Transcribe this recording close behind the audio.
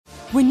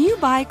When you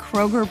buy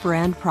Kroger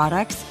brand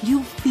products,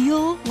 you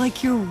feel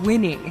like you're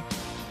winning.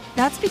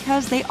 That's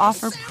because they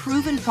offer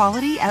proven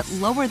quality at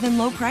lower than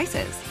low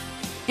prices.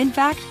 In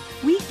fact,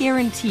 we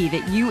guarantee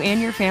that you and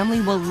your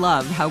family will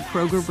love how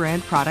Kroger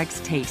brand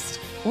products taste,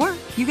 or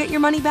you get your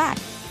money back.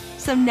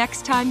 So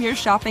next time you're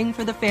shopping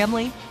for the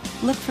family,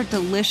 look for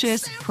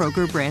delicious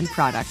Kroger brand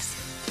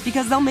products,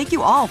 because they'll make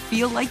you all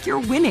feel like you're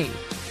winning.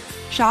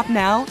 Shop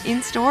now,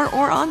 in-store,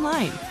 or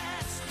online.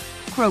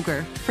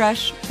 Kroger,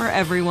 fresh for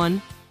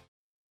everyone.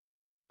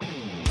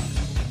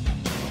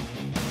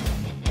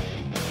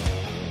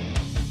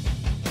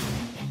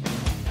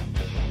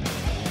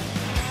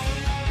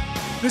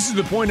 This is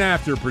The Point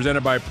After,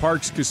 presented by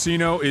Parx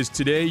Casino. Is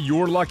today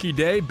your lucky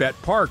day? Bet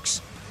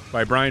Parx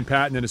by Brian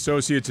Patton and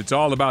Associates. It's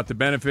all about the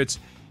benefits.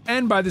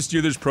 And by the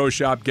Steelers Pro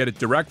Shop. Get it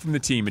direct from the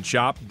team at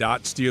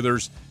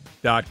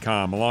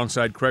shop.steelers.com.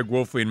 Alongside Craig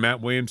Wolfley and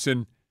Matt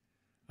Williamson,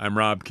 I'm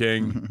Rob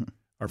King.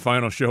 Our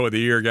final show of the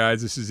year,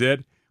 guys. This is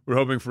it. We're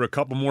hoping for a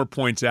couple more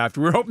points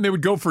after. We're hoping they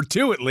would go for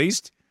 2 at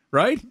least,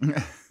 right?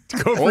 To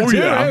go for 2.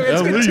 Yeah, Hey,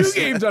 let's at get least. 2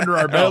 games under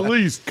our belt. At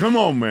least. Come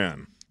on,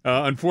 man.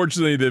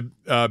 Unfortunately,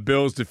 the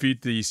Bills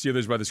defeat the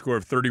Steelers by the score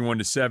of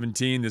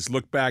 31-17. This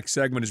look-back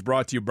segment is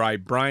brought to you by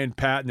Brian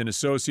Patton and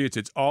Associates.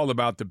 It's all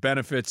about the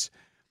benefits.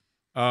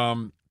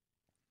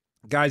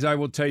 Guys, I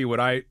will tell you what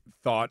I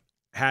thought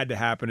had to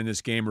happen in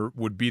this game or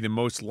would be the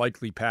most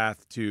likely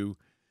path to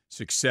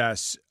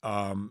success.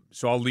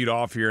 So I'll lead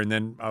off here, and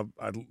then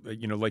I'd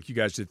like you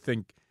guys to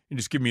think and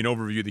just give me an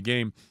overview of the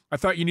game. I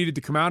thought you needed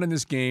to come out in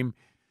this game,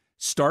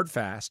 start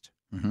fast,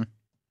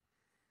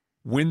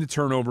 win the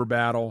turnover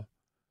battle,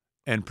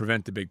 and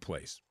prevent the big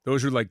plays.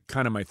 Those are like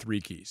kind of my 3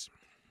 keys.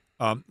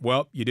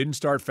 Well, you didn't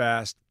start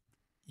fast.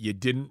 You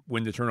didn't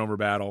win the turnover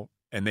battle,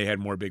 and they had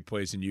more big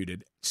plays than you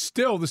did.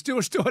 Still, the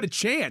Steelers still had a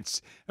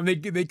chance. I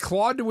mean, they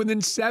clawed to within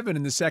 7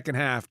 in the second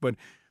half, but,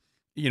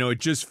 it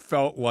just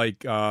felt like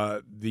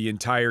the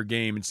entire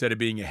game, instead of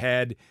being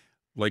ahead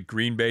like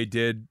Green Bay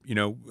did,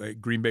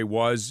 Green Bay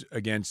was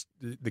against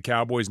the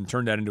Cowboys and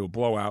turned that into a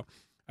blowout.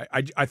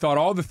 I thought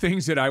all the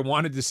things that I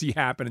wanted to see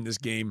happen in this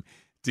game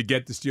to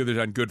get the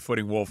Steelers on good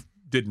footing, Wolf,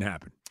 didn't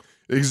happen.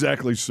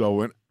 Exactly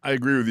so. And I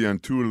agree with you on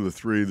 2 of the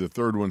 3. The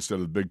third one, instead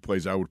of the big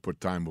plays, I would put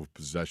time of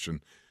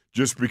possession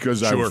just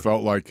because I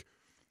felt like,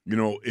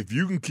 if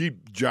you can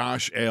keep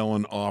Josh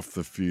Allen off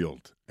the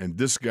field, and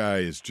this guy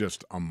is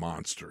just a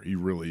monster. He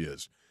really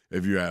is,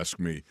 if you ask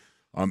me.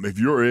 If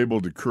you're able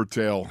to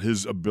curtail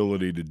his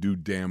ability to do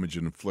damage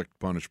and inflict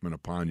punishment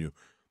upon you,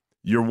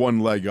 you're one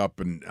leg up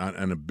in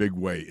a big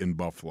way in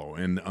Buffalo.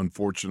 And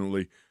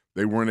unfortunately,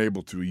 they weren't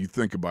able to. You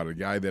think about it, a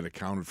guy that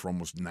accounted for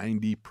almost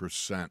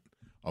 90%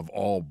 of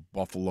all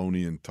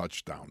Buffalonian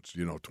touchdowns,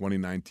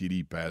 29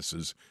 TD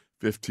passes,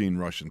 15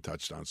 rushing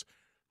touchdowns.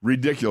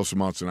 Ridiculous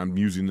amounts, and I'm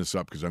using this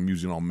up because I'm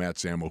using all Matt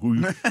Sammo, who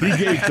he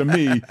gave to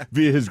me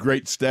via his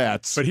great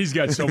stats. But he's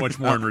got so much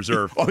more in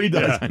reserve. Oh, he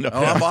does. Yeah. I know.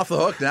 Oh, I'm off the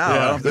hook now.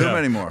 I don't do them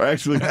anymore.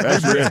 Actually,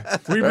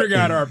 we bring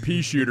out our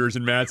pea shooters,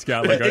 and Matt's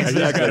got he's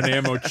got an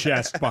ammo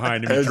chest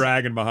behind him, a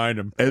dragon behind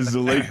him. As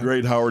the late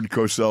great Howard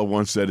Cosell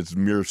once said, it's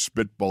mere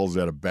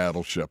spitballs at a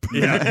battleship.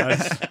 Yeah.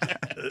 Is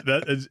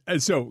that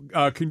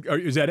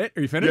it?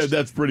 Are you finished? Yeah,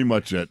 that's pretty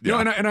much it. Yeah.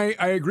 And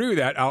I agree with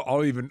that.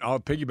 I'll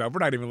piggyback. We're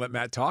not even letting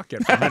Matt talk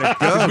yet for a minute.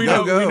 We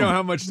know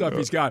how much stuff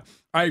he's got.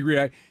 I agree.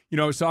 I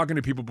was talking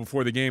to people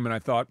before the game, and I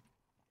thought,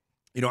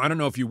 I don't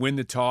know if you win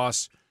the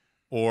toss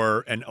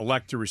or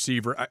elect a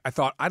receiver. I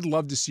thought I'd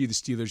love to see the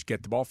Steelers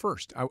get the ball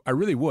first. I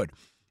really would.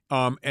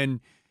 And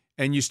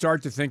you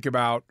start to think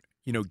about,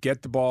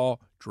 get the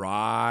ball,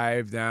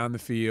 drive down the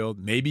field,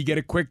 maybe get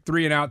a quick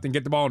 3 and out, then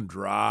get the ball and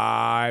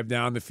drive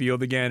down the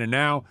field again. And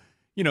now,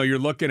 you're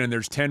looking and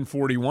there's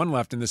 10:41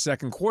 left in the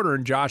second quarter,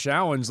 and Josh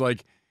Allen's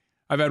like,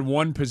 I've had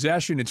 1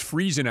 possession. It's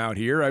freezing out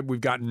here.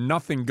 We've got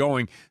nothing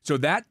going. So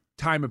that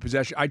time of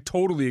possession, I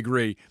totally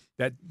agree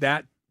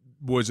that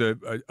was a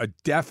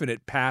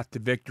definite path to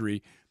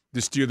victory the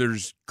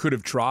Steelers could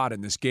have trod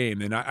in this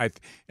game.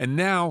 And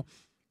now,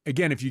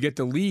 again, if you get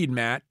the lead,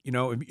 Matt,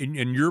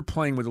 and you're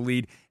playing with a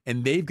lead,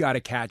 and they've got to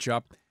catch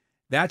up,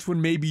 that's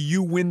when maybe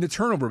you win the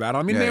turnover battle.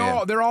 I mean,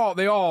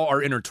 they all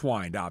are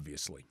intertwined,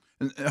 obviously.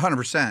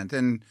 100%.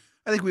 And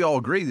I think we all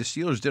agree the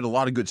Steelers did a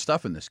lot of good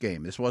stuff in this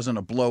game. This wasn't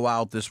a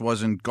blowout. This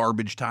wasn't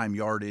garbage time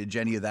yardage,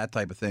 any of that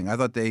type of thing. I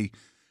thought they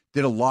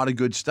did a lot of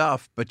good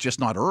stuff, but just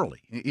not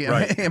early.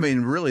 Right. I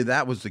mean, really,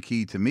 that was the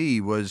key to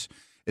me, was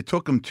it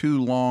took them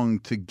too long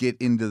to get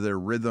into their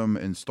rhythm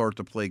and start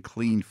to play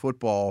clean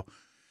football.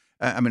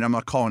 I mean, I'm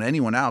not calling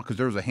anyone out because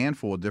there was a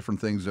handful of different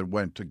things that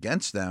went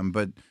against them,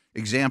 but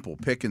example,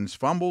 Pickens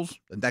fumbles,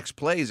 the next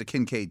play is a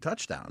Kincaid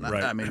touchdown.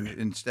 Right. I mean,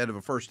 instead of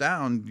a first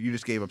down, you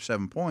just gave up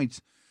 7 points.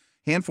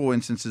 Handful of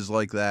instances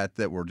like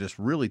that were just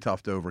really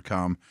tough to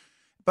overcome.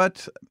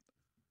 But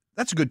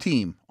that's a good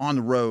team on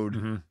the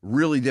road,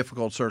 really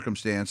difficult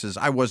circumstances.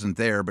 I wasn't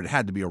there, but it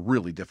had to be a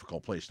really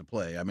difficult place to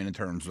play. I mean, in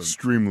terms of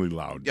extremely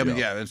loud. I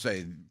mean, I'd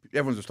say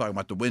everyone's just talking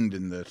about the wind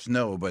and the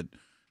snow, but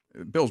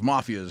Bills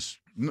Mafia's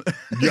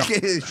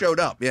showed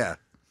up, yeah.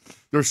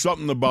 there's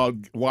something about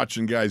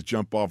watching guys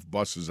jump off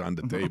buses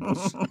onto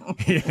tables.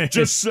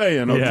 Just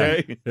saying,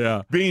 okay?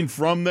 Yeah. Being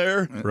from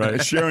there,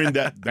 right. sharing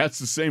that's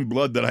the same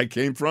blood that I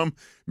came from,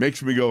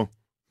 makes me go,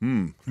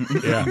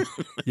 Yeah.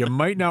 You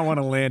might not want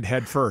to land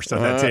head first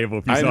on that table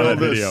if you I saw know that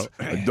this. video.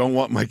 I don't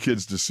want my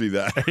kids to see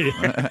that.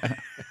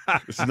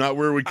 It's not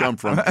where we come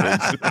from,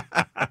 kids.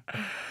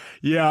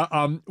 Yeah.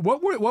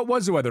 What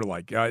was the weather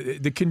like?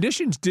 The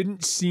conditions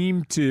didn't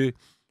seem to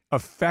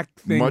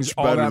affect things much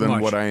all better that than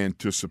much. what I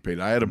anticipated.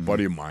 I had a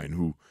buddy of mine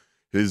who,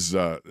 as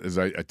I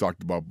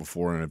talked about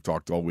before, and I've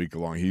talked all week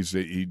long.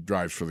 He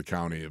drives for the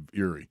county of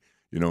Erie,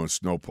 in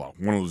snowplow,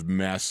 one of those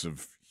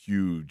massive,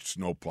 huge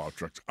snowplow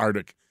trucks,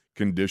 Arctic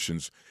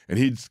conditions, and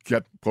he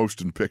kept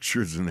posting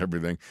pictures and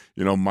everything.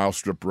 Mile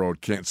strip road,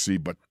 can't see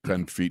but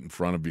 10 feet in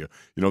front of you.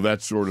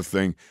 That sort of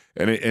thing.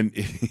 And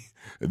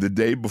the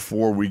day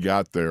before we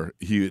got there,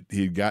 he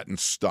had gotten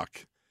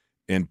stuck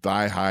in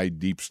thigh-high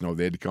deep snow.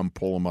 They had to come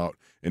pull him out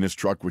in his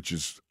truck, which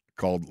is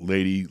called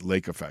Lady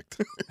Lake Effect.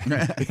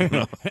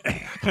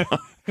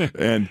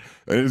 And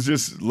it's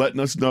just letting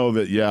us know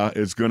that,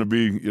 it's going to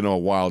be,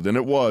 wild. And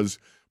it was,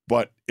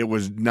 but it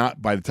was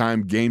not, by the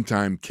time game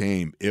time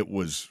came, it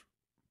was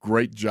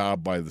great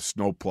job by the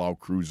snowplow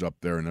crews up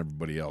there and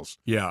everybody else.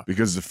 Yeah.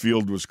 Because the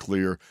field was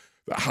clear.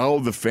 How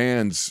the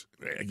fans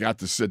got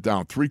to sit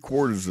down,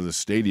 3/4 of the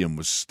stadium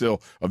was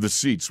still, of the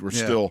seats were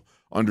still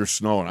under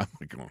snow. And I'm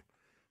like, going,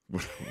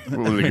 what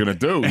are they going to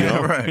do?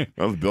 Right.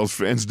 Well, the Bills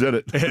fans did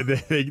it.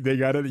 they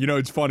got it.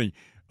 It's funny.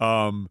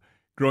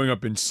 Growing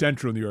up in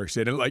central New York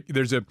City,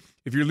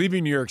 if you're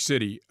leaving New York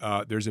City,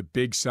 there's a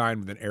big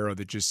sign with an arrow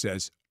that just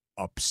says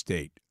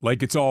upstate.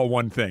 Like it's all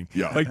one thing.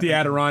 Yeah. Like the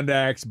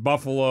Adirondacks,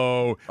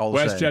 Buffalo,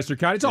 Westchester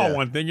County. It's all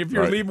one thing. If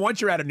you're leaving, once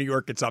you're out of New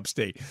York, it's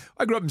upstate.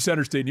 I grew up in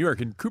Center State, New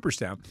York, in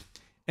Cooperstown.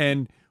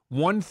 And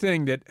one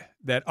thing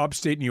that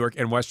upstate New York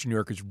and Western New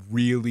York is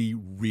really,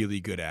 really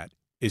good at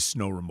is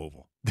snow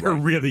removal. They're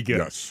really good.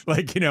 Yes.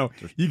 Like,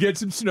 you get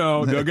some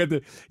snow, they'll get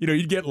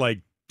you'd get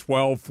like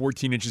 12,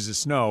 14 inches of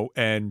snow,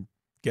 and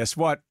guess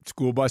what?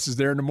 School bus is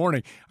there in the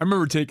morning. I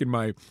remember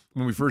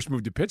when we first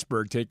moved to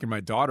Pittsburgh, taking my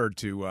daughter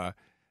to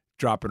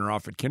dropping her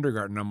off at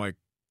kindergarten. I'm like,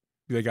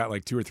 they got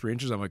like 2 or 3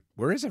 inches. I'm like,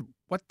 where is it?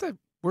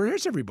 Where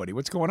is everybody?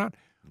 What's going on?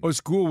 Oh,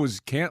 school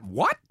was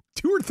what?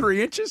 2 or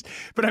 3 inches?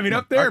 But I mean,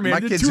 up there, man, my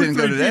kids didn't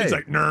go today. It's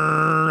like,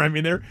 I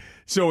mean,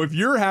 so if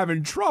you're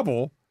having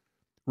trouble,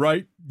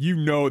 right,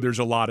 there's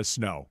a lot of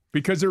snow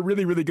because they're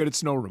really, really good at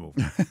snow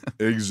removal.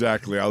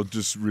 Exactly. I'll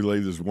just relay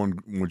this one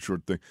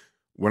short thing.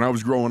 When I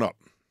was growing up,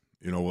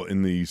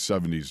 in the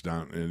 70s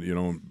down,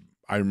 and,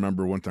 I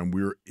remember one time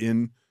we were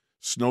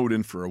snowed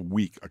in for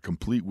a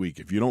complete week.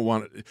 If you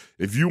want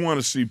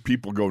to see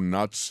people go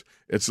nuts,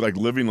 it's like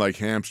living like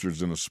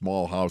hamsters in a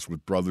small house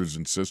with brothers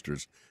and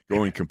sisters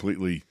going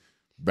completely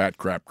bat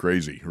crap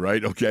crazy,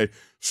 right? Okay.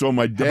 So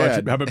my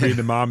dad. How about being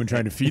the mom and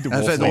trying to feed the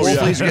wolf? The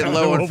wolfies getting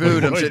low on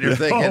food. I'm sitting here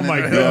thinking. Oh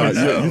my God.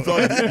 Yeah, you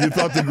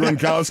thought the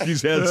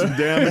Gronkowskis had some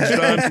damage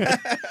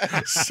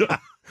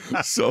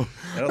done? So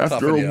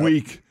after a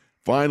week,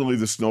 finally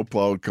the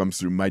snowplow comes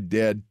through. My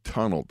dad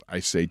tunneled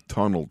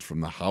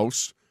from the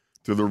house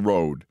to the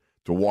road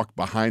to walk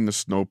behind the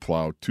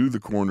snowplow to the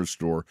corner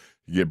store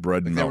to get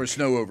bread and milk. There was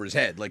snow over his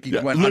head. Like he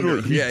went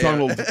literally, under. He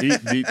tunneled.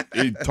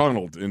 He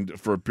tunneled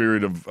for a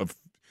period of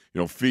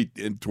feet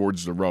in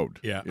towards the road.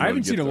 Yeah, I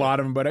haven't seen a lot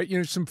of them, but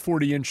some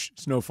 40-inch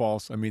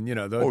snowfalls. I mean,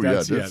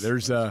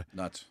 there's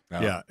nuts.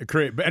 Yeah,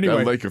 great. But anyway,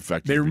 that lake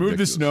effect. They removed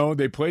ridiculous. the snow.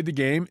 They played the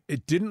game.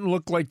 It didn't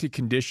look like the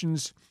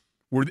conditions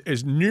were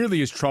as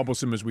nearly as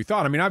troublesome as we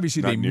thought. I mean,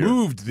 obviously they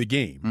moved the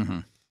game. Mm-hmm.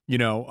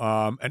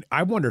 And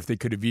I wonder if they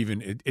could have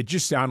even. It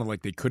just sounded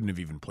like they couldn't have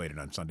even played it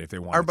on Sunday if they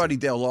wanted. Our buddy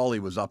Dale Lawley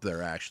was up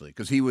there actually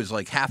because he was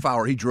like half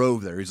hour. He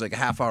drove there. He's like a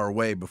half hour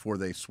away before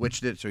they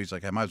switched it. So he's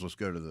like, I might as well just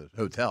go to the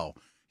hotel.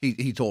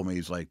 He told me,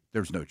 he's like,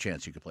 there's no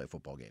chance you could play a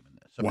football game in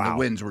this. I mean, the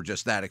winds were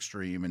just that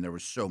extreme, and there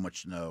was so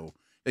much snow.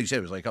 Like you said,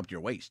 it was like up to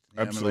your waist.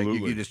 Absolutely, I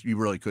mean, like you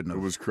really couldn't. It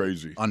was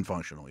crazy,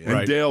 unfunctional. Yeah. And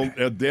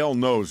right. Dale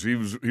knows he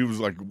was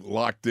like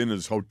locked in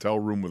his hotel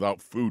room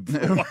without food. For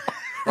a while.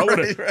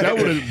 That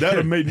would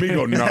have made me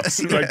go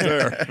nuts right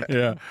there.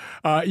 Yeah,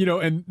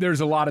 and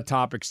there's a lot of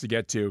topics to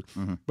get to,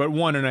 but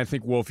one, and I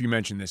think Wolf, you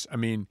mentioned this. I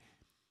mean,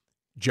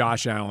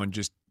 Josh Allen,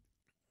 just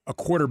a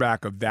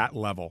quarterback of that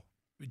level,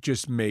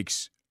 just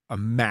makes a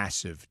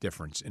massive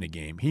difference in a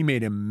game. He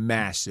made a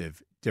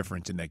massive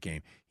difference in that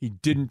game. He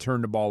didn't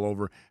turn the ball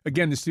over.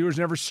 Again, the Steelers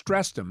never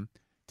stressed him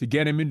to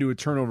get him into a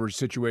turnover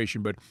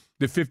situation, but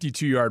the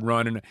 52-yard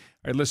run, and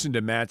I listened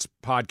to Matt's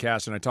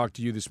podcast, and I talked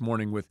to you this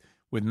morning with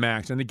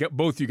Max, and I think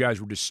both you guys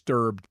were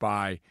disturbed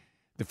by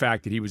the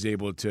fact that he was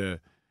able to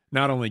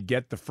not only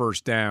get the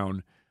first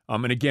down,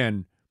 and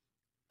again,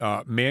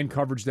 man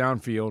coverage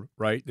downfield,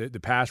 right? The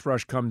pass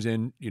rush comes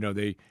in.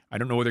 I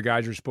don't know whether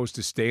guys are supposed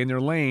to stay in their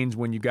lanes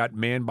when you got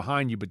man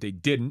behind you, but they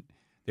didn't.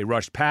 They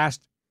rushed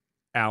past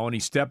Allen. He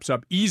steps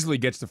up, easily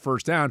gets the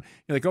first down.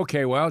 You're like,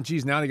 okay, well,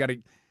 geez, now they got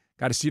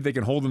to see if they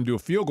can hold him to a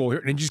field goal here.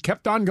 And he just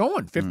kept on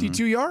going,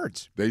 52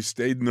 yards. They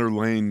stayed in their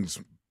lanes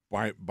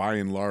by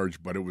and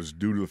large, but it was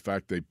due to the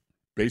fact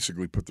they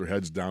basically put their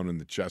heads down in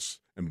the chest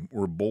and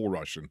were bull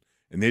rushing.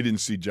 And they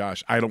didn't see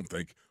Josh, I don't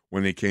think,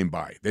 when they came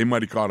by. They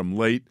might have caught him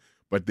late,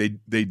 but they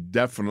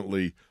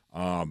definitely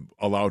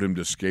allowed him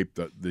to escape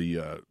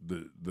the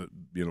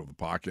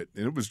pocket.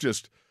 And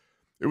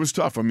it was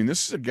tough. I mean,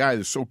 this is a guy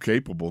that's so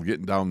capable of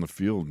getting down the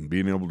field and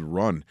being able to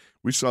run.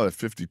 We saw that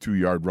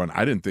 52-yard run.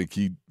 I didn't think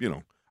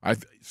I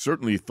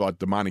certainly thought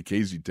Damani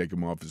Casey would take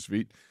him off his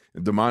feet.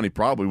 And Damani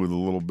probably with a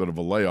little bit of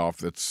a layoff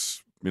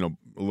that's, a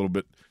little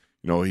bit,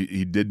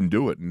 he didn't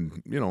do it.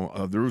 And,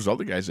 there was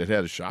other guys that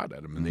had a shot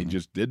at him, and they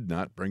just did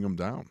not bring him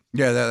down.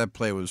 Yeah, that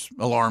play was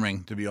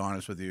alarming, to be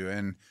honest with you.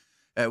 And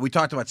we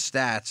talked about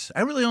stats.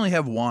 I really only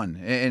have one,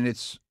 and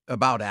it's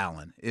about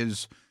Allen.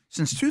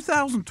 Since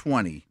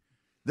 2020,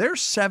 they're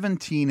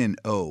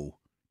 17-0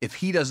 if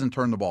he doesn't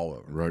turn the ball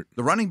over. Right.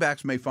 The running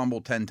backs may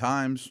fumble 10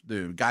 times.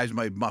 The guys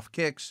might muff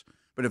kicks.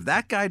 But if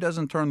that guy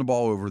doesn't turn the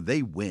ball over,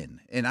 they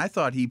win. And I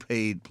thought he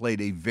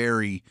played a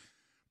very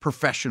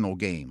professional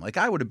game. Like,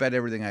 I would have bet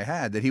everything I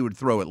had that he would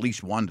throw at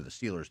least one to the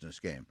Steelers in this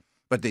game.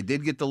 But they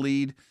did get the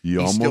lead. He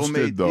almost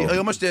did, though. He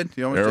almost did.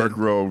 Eric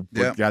Rowe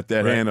got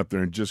that hand up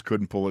there and just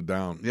couldn't pull it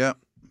down. Yeah.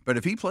 But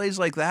if he plays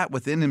like that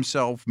within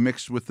himself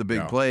mixed with the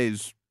big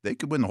plays, they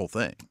could win the whole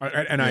thing.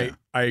 I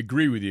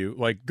agree with you.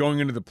 Like, going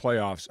into the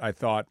playoffs, I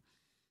thought,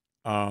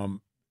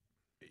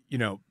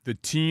 the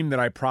team that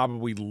I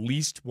probably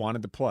least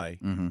wanted to play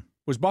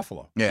was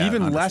Buffalo. Yeah,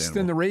 even less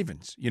than the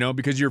Ravens,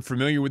 because you're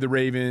familiar with the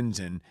Ravens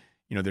and,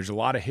 there's a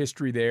lot of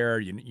history there.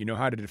 You know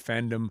how to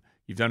defend them.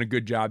 You've done a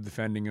good job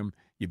defending them.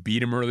 You beat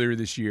them earlier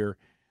this year.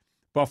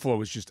 Buffalo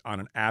was just on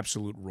an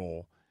absolute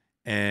roll.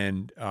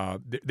 And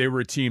they were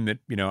a team that,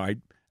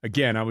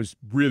 I was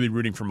really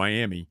rooting for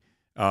Miami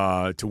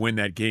to win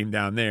that game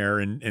down there.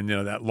 And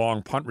that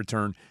long punt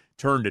return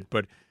turned it.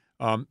 But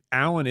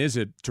Allen is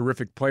a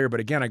terrific player. But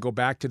again, I go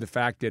back to the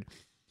fact that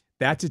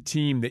that's a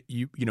team that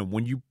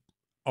when you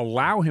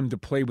allow him to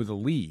play with a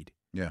lead,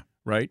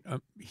 right?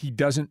 He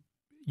doesn't.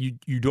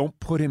 You don't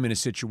put him in a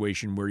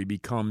situation where he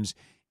becomes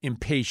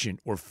impatient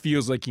or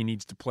feels like he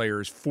needs to play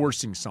or is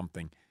forcing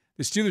something.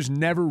 The Steelers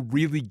never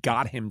really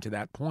got him to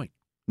that point.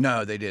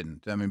 No, they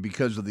didn't. I mean,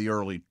 because of the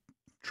early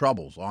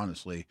troubles,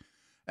 honestly.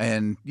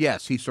 And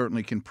yes, he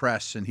certainly can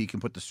press and he can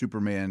put the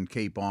Superman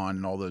cape on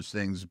and all those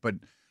things. But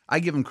I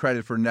give him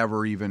credit for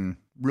never even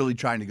really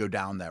trying to go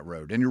down that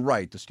road. And you're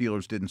right, the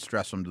Steelers didn't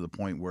stress him to the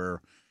point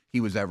where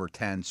he was ever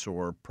tense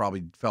or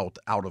probably felt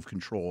out of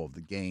control of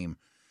the game.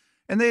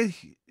 And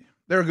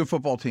they're a good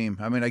football team.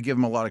 I mean, I give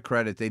them a lot of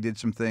credit. They did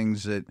some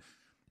things that,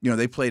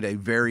 they played a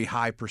very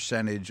high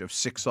percentage of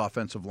 6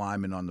 offensive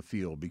linemen on the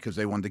field because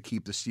they wanted to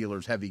keep the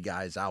Steelers' heavy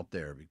guys out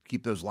there,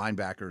 keep those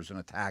linebackers and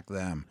attack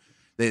them.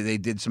 They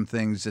did some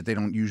things that they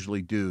don't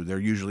usually do. They're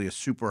usually a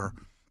super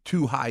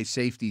two-high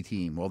safety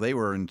team. Well, they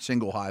were in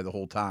single high the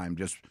whole time,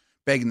 just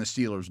begging the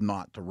Steelers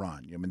not to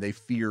run. I mean, they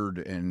feared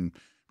and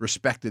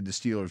respected the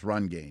Steelers'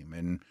 run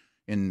game,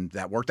 and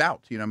that worked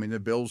out. The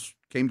Bills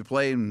came to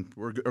play and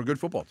were a good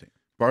football team.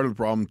 Part of the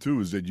problem, too,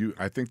 is that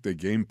I think they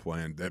game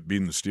planned, that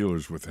being the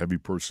Steelers, with heavy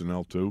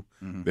personnel, too.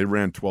 Mm-hmm. They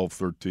ran 12,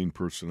 13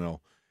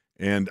 personnel.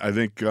 And I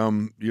think,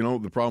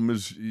 the problem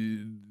is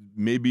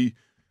maybe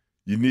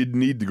you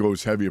need to go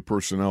as heavy a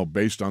personnel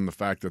based on the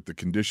fact that the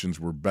conditions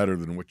were better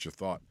than what you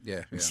thought.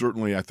 Yeah. And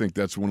certainly I think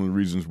that's one of the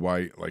reasons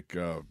why,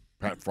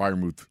 Pat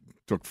Freiermuth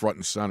took front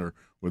and center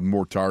with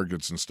more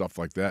targets and stuff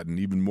like that, and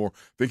even more.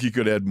 I think he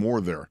could add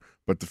more there.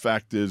 But the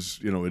fact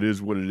is, it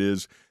is what it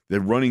is. The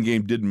running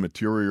game didn't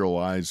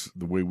materialize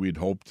the way we'd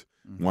hoped.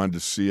 Mm-hmm. Wanted to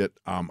see it.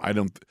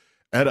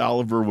 Ed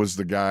Oliver was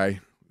the guy.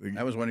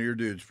 That was one of your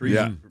dudes.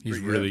 He's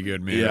really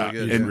good, man. Yeah,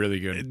 he's really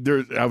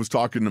good. I was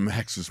talking to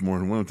Max this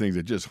morning. One of the things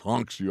that just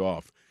honks you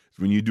off is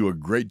when you do a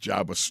great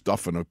job of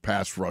stuffing a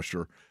pass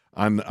rusher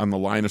on the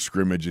line of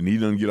scrimmage, and he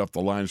doesn't get off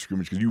the line of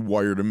scrimmage because you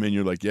wired him in.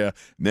 You're like, yeah.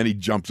 And then he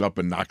jumps up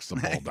and knocks the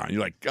ball down.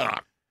 You're like,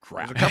 God.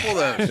 Crap. There's a couple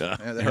of those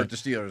that hurt the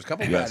Steelers. A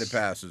couple of batted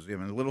passes.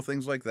 Little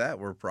things like that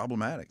were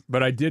problematic.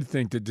 But I did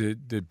think that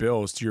the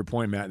Bills, to your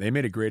point, Matt, they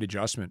made a great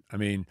adjustment. I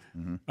mean,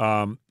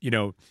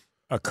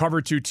 a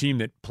cover 2 team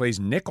that plays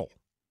nickel,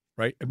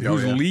 right?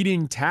 Whose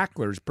leading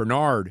tacklers,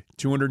 Bernard,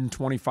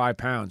 225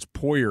 pounds,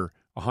 Poyer,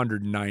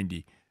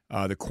 190,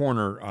 the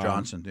corner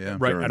Johnson,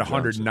 right at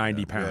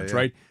 190 pounds,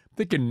 right?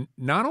 Thinking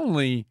not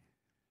only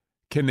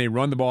can they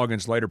run the ball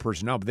against lighter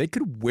personnel, but they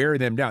could wear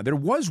them down. There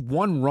was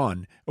one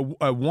run,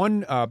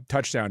 one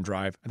touchdown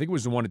drive, I think it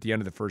was the one at the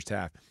end of the first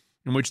half,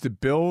 in which the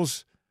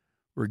Bills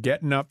were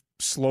getting up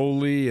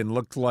slowly and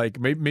looked like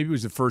maybe it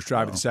was the first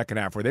drive of the second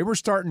half where they were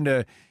starting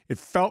to – it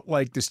felt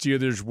like the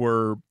Steelers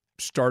were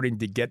starting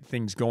to get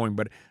things going.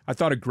 But I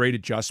thought a great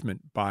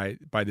adjustment by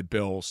the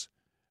Bills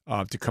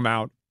to come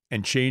out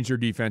and change their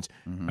defense.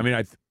 Mm-hmm. I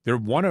mean, they're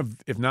one of,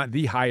 if not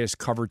the highest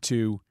cover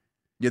 2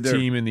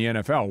 team in the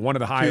NFL, one of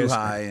the highest. Too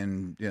high,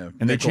 and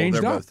they changed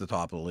they're up. Both the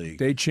top of the league.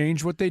 They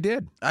changed what they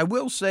did. I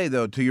will say,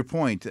 though, to your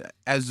point,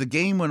 as the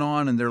game went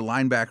on and their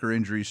linebacker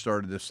injuries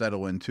started to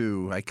settle in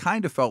too, I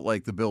kind of felt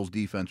like the Bills'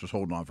 defense was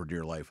holding on for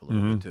dear life a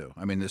little bit too.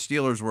 I mean, the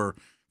Steelers were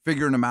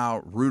figuring them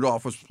out.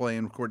 Rudolph was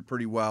playing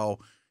pretty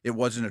well. it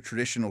wasn't a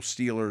traditional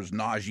Steelers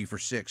Najee for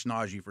 6,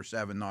 Najee for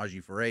 7,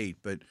 Najee for 8,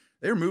 but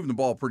they were moving the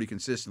ball pretty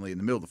consistently. In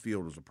the middle of the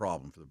field was a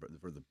problem for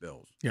the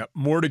Bills. Yeah,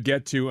 more to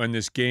get to on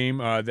this game.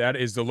 That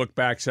is the Look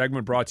Back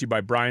segment brought to you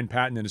by Brian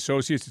Patton and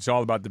Associates. It's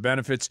all about the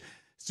benefits.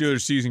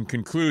 Steelers season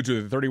concludes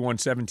with a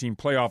 31-17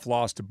 playoff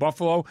loss to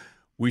Buffalo.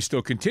 We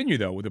still continue,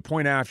 though, with a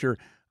point after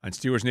on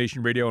Steelers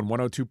Nation Radio and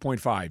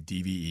 102.5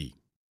 DVE.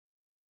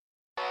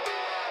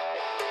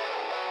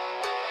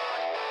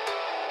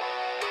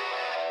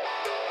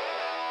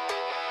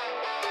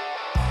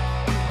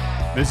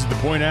 This is the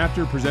Point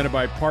After, presented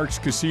by Parks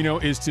Casino.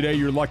 Is today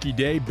your lucky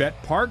day?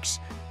 Bet Parks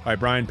by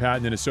Brian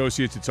Patton and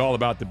Associates. It's all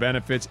about the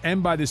benefits.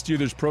 And by the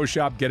Steelers Pro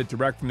Shop. Get it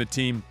direct from the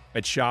team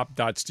at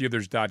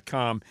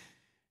shop.steelers.com.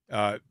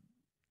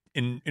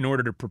 In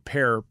order to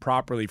prepare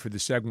properly for the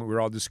segment,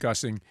 we're all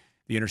discussing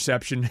the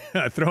interception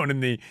thrown in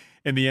the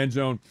end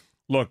zone.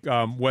 Look,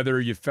 whether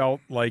you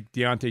felt like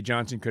Deontay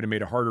Johnson could have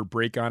made a harder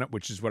break on it,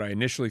 which is what I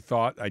initially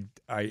thought.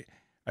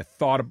 I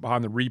thought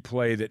upon the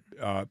replay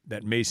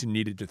that Mason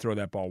needed to throw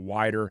that ball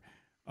wider.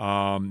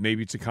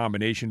 Maybe it's a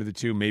combination of the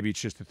two. Maybe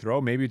it's just the throw.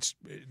 Maybe it's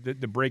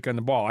the break on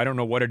the ball. I don't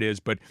know what it is,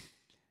 but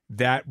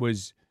that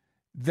was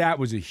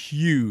a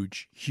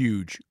huge,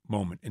 huge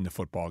moment in the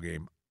football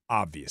game,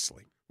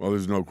 obviously. Well,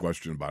 there's no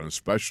question about it,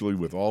 especially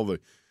with all the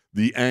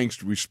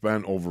angst we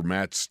spent over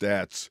Matt's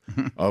stats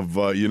of,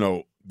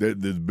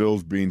 the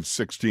Bills being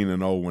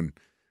 16-0 when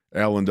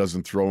Allen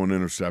doesn't throw an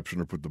interception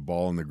or put the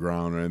ball on the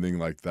ground or anything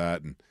like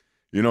that. And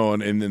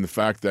and the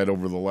fact that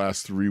over the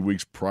last 3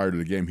 weeks prior to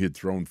the game, he had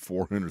thrown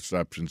 4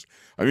 interceptions.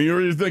 I mean,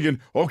 you're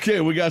thinking,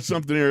 okay, we got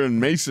something here, and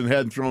Mason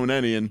hadn't thrown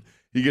any, and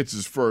he gets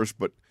his first.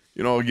 But,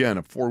 again,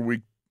 a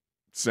 4-week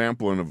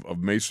sampling of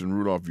Mason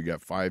Rudolph, you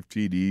got 5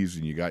 TDs,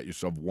 and you got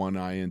yourself 1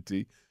 INT.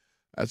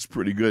 That's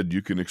pretty good.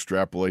 You can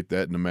extrapolate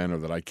that in a manner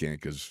that I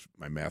can't because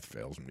my math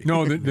fails me.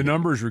 No, the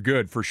numbers were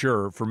good for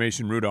sure for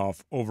Mason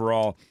Rudolph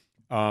overall.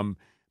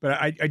 But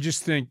I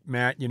just think,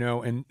 Matt,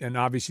 and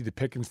obviously the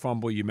Pickens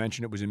fumble, you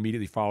mentioned it was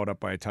immediately followed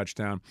up by a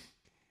touchdown.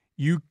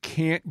 You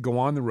can't go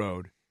on the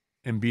road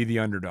and be the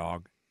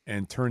underdog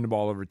and turn the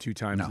ball over 2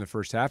 times in the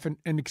first half and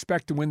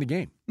expect to win the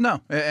game.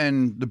 No,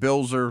 and the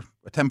Bills are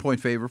a 10-point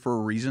favorite for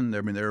a reason.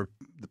 I mean, they're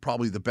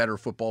probably the better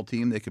football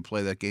team. They could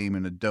play that game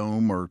in a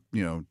dome or,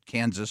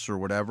 Kansas or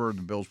whatever.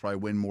 The Bills probably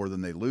win more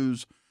than they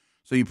lose.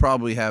 So you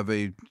probably have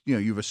you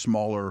have a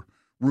smaller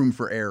room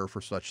for error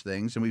for such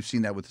things. And we've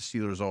seen that with the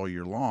Steelers all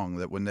year long,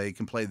 that when they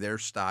can play their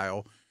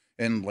style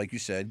and, like you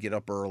said, get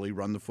up early,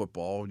 run the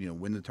football,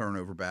 win the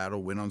turnover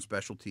battle, win on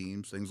special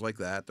teams, things like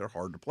that, they're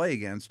hard to play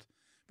against.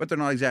 But they're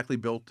not exactly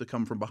built to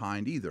come from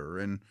behind either.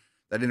 And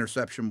that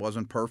interception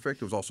wasn't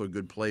perfect. It was also a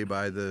good play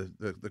by the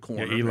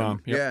corner. Yeah,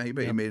 Elam.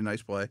 He made a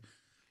nice play.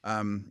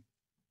 There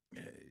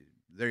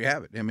you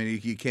have it. I mean,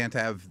 you can't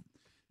have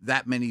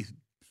that many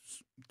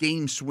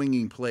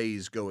game-swinging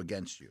plays go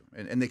against you.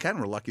 And they kind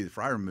of were lucky that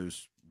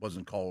Freiermuth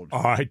wasn't called.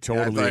 Oh, I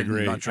totally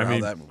agree. I'm not sure how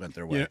that went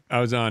their way. Yeah, I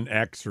was on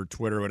X or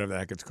Twitter, whatever the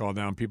heck it's called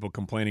now, and people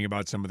complaining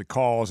about some of the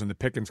calls and the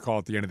Pickens call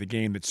at the end of the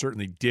game that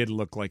certainly did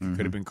look like it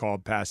could have been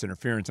called pass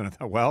interference. And I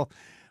thought, well,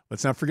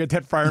 let's not forget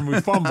that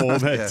Freiermuth fumble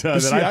that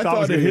I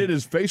thought it hit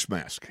his face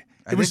mask.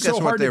 It was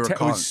so hard to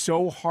tell. It was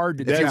so hard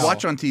to tell. If you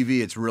watch on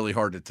TV, it's really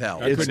hard to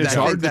tell. It's hard to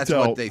tell. That's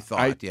what they thought.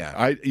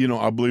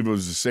 I believe it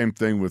was the same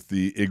thing with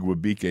the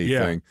Igwebike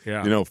thing.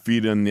 Yeah.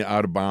 Feet in the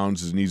out of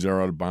bounds, his knees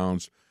are out of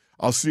bounds.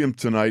 I'll see him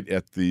tonight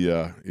at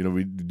the.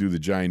 We do the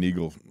Giant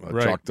Eagle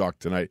Chalk Talk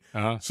tonight.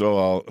 So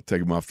I'll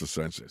take him off the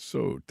sensor.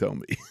 So tell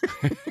me.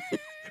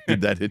 Did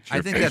that hit your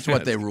I think face? That's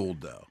what they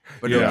ruled, though.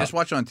 But just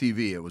watch on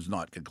TV, it was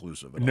not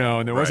conclusive at all. No,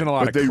 and there wasn't a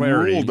lot of clarity. But they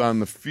ruled on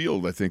the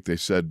field, I think they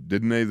said,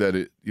 didn't they, that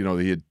it,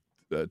 he had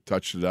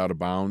touched it out of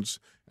bounds,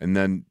 and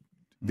then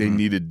they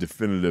needed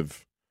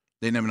definitive.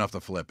 They didn't have enough to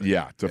flip it.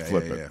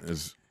 Flip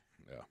it.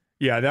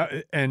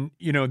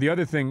 The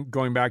other thing,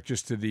 going back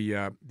just to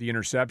the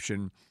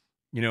interception,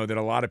 that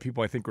a lot of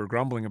people I think were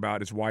grumbling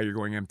about is why you're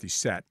going empty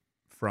set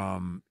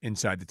from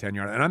inside the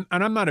 10-yard line.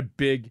 And I'm not a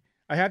big.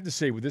 I have to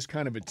say, with this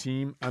kind of a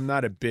team, I'm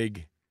not a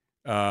big,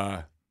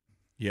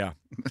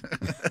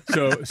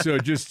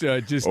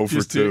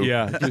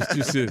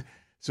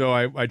 So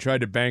I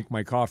tried to bank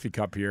my coffee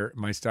cup here,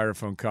 my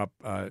styrofoam cup,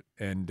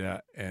 and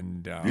I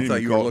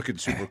thought you were looking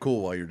super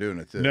cool while you're doing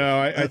it too.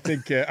 No, I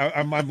think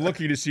I'm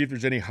looking to see if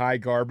there's any high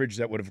garbage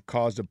that would have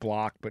caused a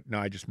block, but no,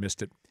 I just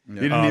missed it. You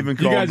didn't even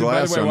call you guys,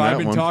 glass by the way, on while that I've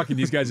been one. talking,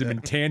 these guys have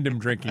been tandem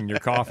drinking their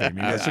coffee. I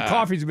mean, so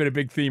coffee's been a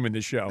big theme in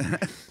this show.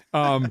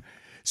 I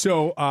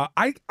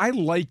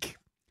like.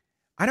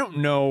 I don't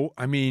know.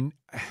 I mean,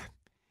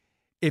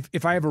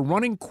 if I have a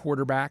running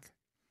quarterback,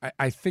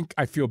 I think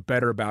I feel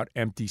better about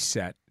empty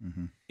set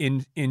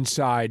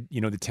inside the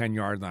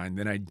 10-yard line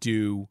than I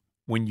do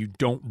when you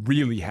don't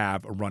really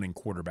have a running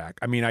quarterback.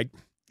 I mean,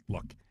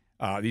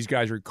 these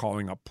guys are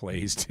calling up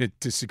plays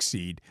to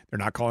succeed. They're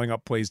not calling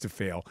up plays to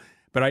fail.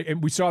 But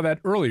we saw that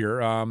earlier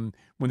when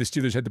the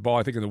Steelers had the ball,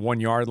 I think, on the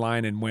 1-yard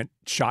line and went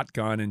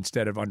shotgun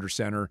instead of under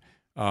center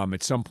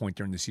at some point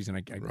during the season.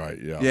 I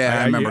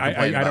remember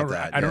complaining about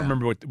that. I don't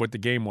remember what the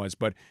game was,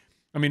 but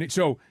I mean,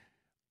 so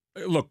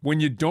Look, when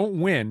you don't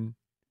win,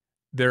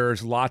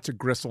 there's lots of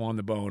gristle on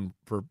the bone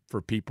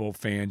for people,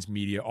 fans,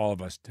 media, all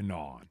of us to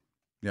gnaw on.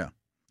 Yeah.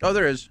 Oh,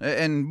 there is.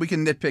 And we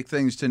can nitpick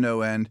things to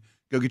no end.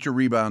 Go get your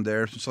rebound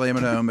there. Slam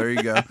it home. There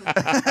you go.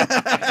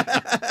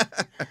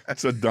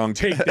 That's a dunk.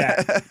 Take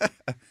that.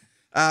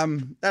 I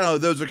don't know.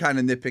 Those are kind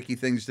of nitpicky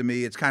things to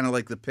me. It's kind of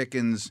like the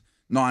Pickens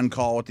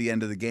non-call at the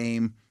end of the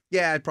game.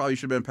 Yeah, it probably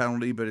should have been a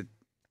penalty, but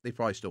they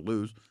probably still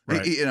lose.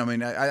 Right. I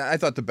mean, I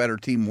thought the better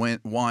team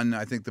won.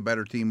 I think the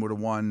better team would have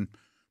won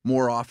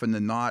more often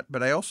than not.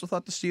 But I also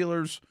thought the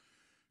Steelers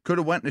could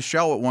have went in a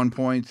shell at one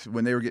point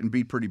when they were getting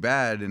beat pretty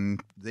bad,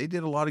 and they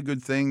did a lot of good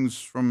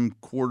things from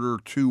quarter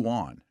 2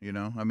 on.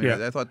 I mean,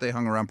 I thought they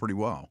hung around pretty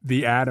well.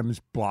 The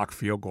Adams block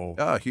field goal.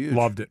 Oh, huge.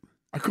 Loved it.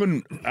 I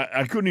couldn't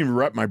even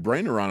wrap my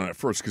brain around it at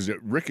first because it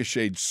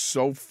ricocheted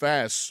so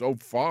fast, so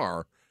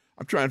far.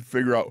 I'm trying to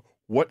figure out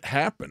what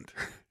happened.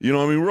 I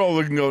mean, we're all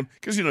looking, going,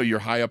 because, you're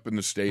high up in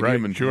the stadium. Right,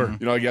 and, sure.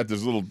 I got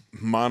this little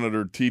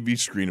monitor TV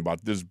screen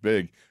about this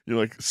big. You're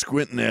like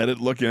squinting at it,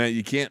 looking at it.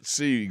 You can't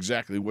see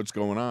exactly what's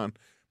going on.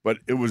 But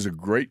it was a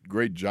great,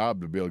 great job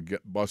to be able to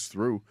bust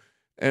through.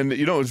 And,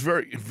 it was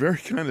very, very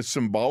kind of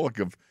symbolic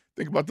of,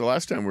 think about the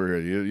last time we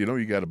were here.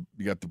 You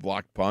got the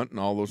block punt and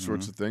all those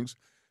sorts of things.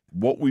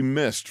 What we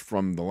missed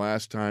from the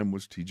last time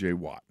was T.J.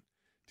 Watt.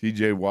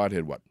 T.J. Watt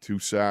had, 2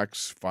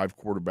 sacks, 5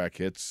 quarterback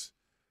hits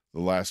the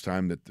last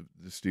time that the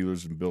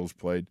Steelers and Bills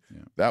played.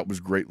 Yeah. That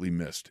was greatly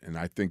missed. And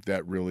I think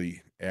that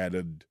really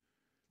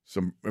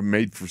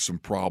made for some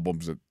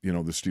problems that, the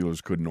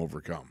Steelers couldn't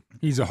overcome.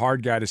 He's a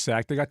hard guy to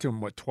sack. They got to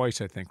him,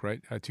 twice, I think,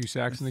 right? 2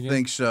 sacks in the game? I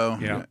think so.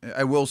 Yeah.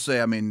 I will say,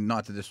 I mean,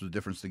 not that this was a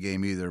difference in the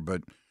game either,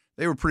 but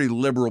they were pretty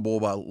liberal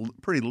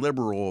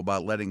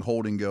about letting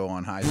Holding go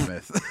on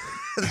Highsmith,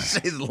 to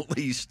say the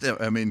least.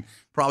 I mean,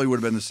 probably would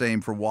have been the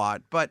same for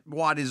Watt, but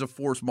Watt is a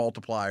force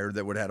multiplier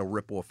that would have had a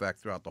ripple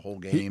effect throughout the whole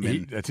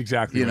game. That's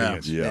exactly what he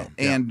is. Yeah.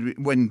 And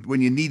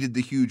when you needed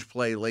the huge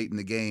play late in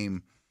the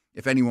game,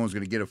 if anyone was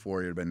going to get it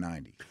for you, it would have been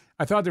 90.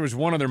 I thought there was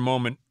one other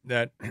moment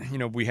that,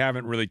 we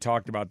haven't really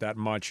talked about that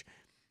much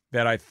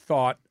that I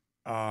thought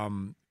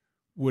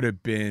would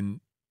have been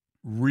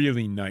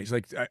really nice.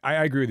 Like,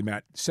 I agree with you,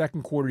 Matt.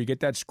 Second quarter, you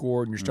get that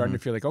score, and you're starting to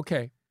feel like,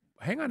 okay,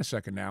 hang on a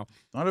second now.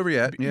 Not over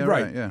yet. Yeah,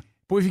 right. Yeah.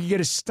 But if you could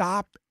get a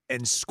stop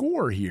and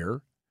score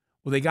here,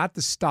 well, they got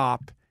the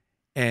stop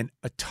and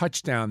a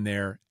touchdown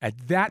there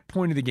at that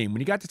point of the game.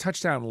 When you got the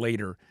touchdown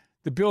later,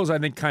 the Bills, I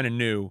think, kind of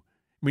knew.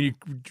 When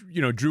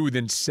you drew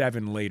within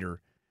 7 later,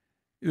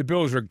 the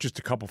Bills are just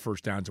a couple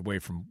first downs away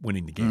from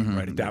winning the game,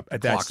 right?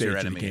 At that stage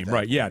of the game,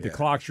 right? Yeah, the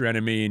clock's your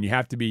enemy, and you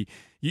have to be.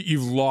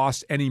 You've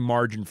lost any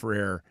margin for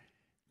error.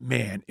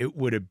 Man, it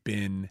would have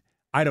been.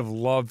 I'd have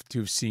loved to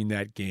have seen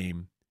that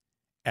game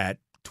at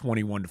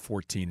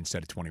 21-14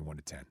 instead of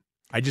 21-10.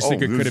 I just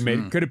think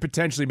it could have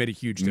potentially made a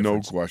huge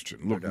difference. No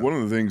question. Look, one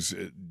of the things,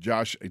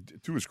 Josh,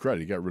 to his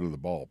credit, he got rid of the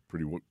ball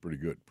pretty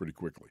good, pretty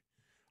quickly.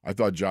 I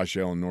thought Josh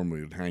Allen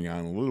normally would hang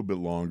on a little bit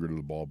longer to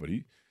the ball, but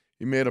he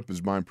made up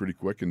his mind pretty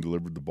quick and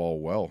delivered the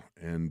ball well.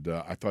 And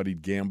I thought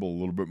he'd gamble a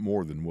little bit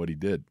more than what he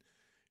did.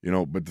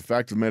 But the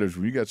fact of the matter is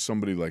when you got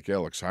somebody like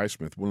Alex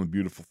Highsmith, one of the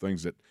beautiful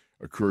things that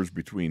occurs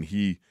between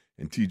he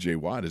and T.J.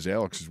 Watt is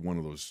Alex is one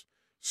of those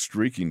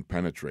streaking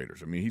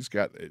penetrators. I mean, he's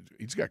got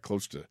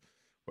close to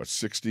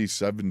 60,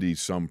 70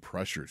 some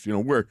pressures.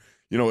 Where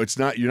it's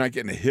not, you're not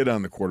getting a hit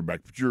on the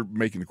quarterback, but you're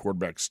making the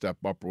quarterback step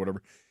up or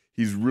whatever.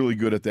 He's really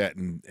good at that,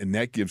 and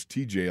that gives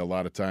TJ a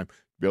lot of time to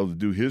be able to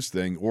do his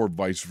thing, or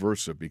vice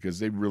versa, because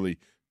they really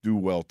do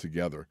well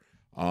together.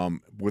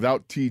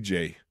 Without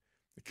TJ,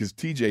 because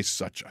TJ's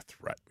such a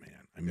threat,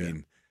 man. I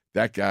mean,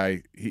 that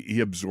guy,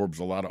 he absorbs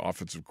a lot of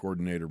offensive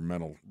coordinator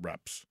mental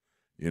reps,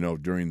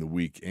 during the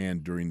week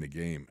and during the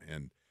game.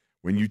 And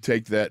when you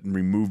take that and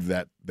remove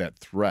that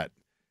threat,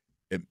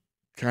 it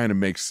kind of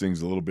makes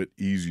things a little bit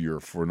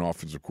easier for an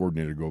offensive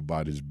coordinator to go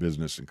about his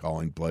business and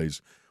calling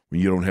plays when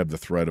you don't have the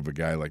threat of a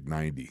guy like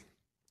 90.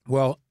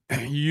 Well,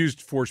 you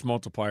used force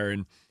multiplier,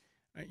 and,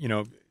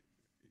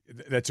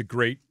 that's a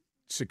great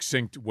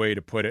succinct way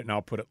to put it, and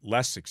I'll put it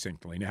less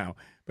succinctly now.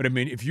 But, I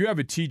mean, if you have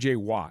a T.J.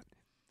 Watt,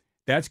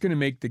 that's going to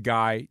make the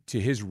guy to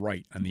his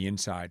right on the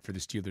inside for the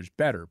Steelers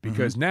better,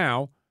 because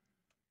now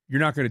you're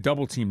not going to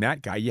double-team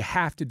that guy. You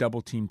have to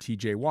double-team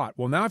T.J. Watt.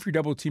 Well, now if you're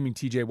double-teaming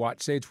T.J.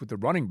 Watt, say it's with the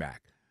running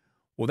back,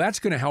 well, that's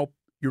going to help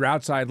your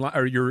outside line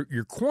or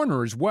your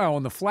corner as well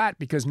in the flat,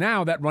 because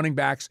now that running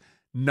back's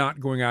not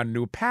going out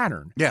into a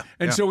pattern. Yeah.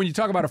 And so when you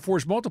talk about a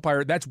force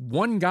multiplier, that's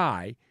one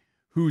guy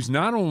who's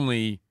not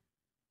only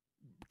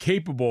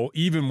capable,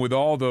 even with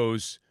all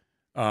those,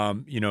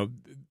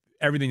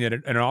 everything that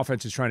an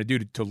offense is trying to do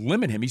to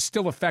limit him, he's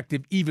still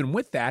effective even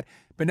with that.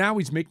 But now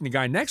he's making the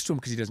guy next to him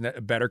because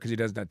he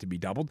doesn't have to be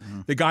doubled.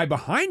 The guy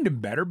behind him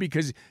better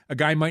because a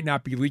guy might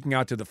not be leaking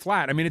out to the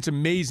flat. I mean, it's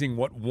amazing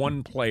what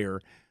one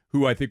player,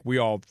 who I think we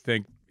all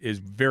think is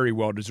very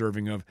well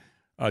deserving of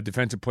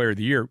Defensive Player of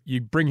the Year, you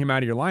bring him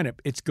out of your lineup,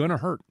 it's going to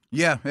hurt.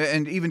 Yeah,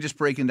 and even just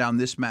breaking down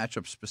this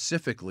matchup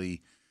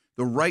specifically,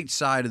 the right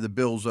side of the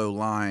Bills'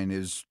 O-line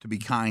is, to be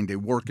kind, a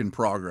work in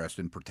progress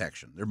in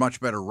protection. They're much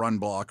better run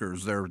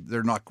blockers.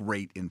 They're not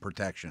great in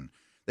protection.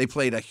 They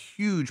played a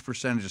huge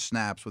percentage of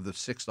snaps with the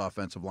 6th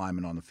offensive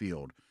lineman on the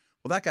field.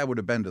 Well, that guy would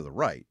have been to the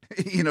right.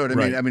 You know what I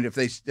mean? I mean, if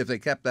they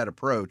kept that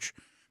approach,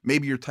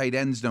 maybe your tight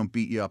ends don't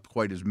beat you up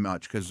quite as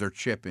much because they're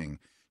chipping.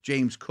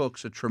 James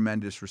Cook's a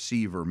tremendous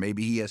receiver.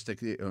 Maybe he has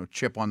to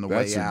chip on the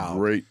way out.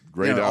 That's a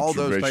great observation. All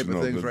those type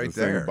of things the right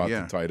thing there. about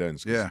the tight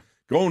ends. Yeah.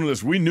 Going to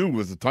this, we knew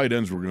what the tight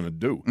ends were going to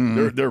do.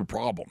 Mm-hmm. They're a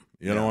problem.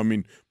 You know, I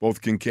mean,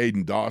 both Kincaid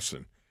and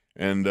Dawson.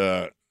 And,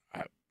 they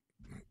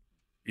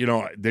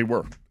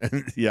were.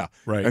 Yeah.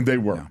 Right. And they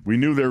were. Yeah. We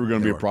knew they were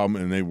going to be a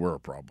problem, and they were a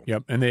problem.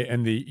 Yep. And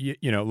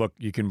look,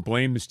 you can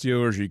blame the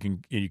Steelers.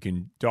 You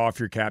can doff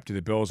your cap to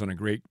the Bills on a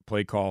great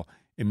play call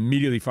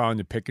immediately following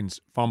the Pickens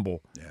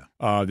fumble.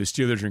 Yeah. The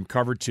Steelers are in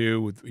cover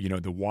 2 with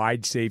the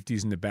wide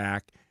safeties in the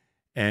back,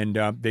 and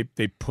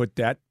they put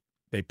that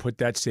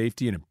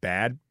safety in a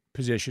bad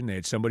position. They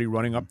had somebody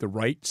running up the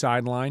right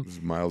sideline. This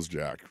is Miles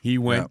Jack. He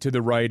went to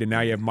the right, and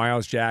now you have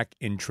Miles Jack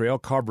in trail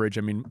coverage.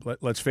 I mean,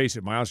 let's face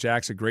it, Miles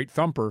Jack's a great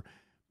thumper,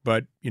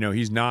 but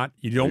he's not.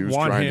 You don't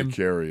want him to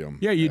carry him.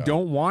 Yeah, you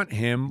don't want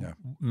him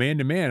man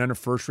to man on a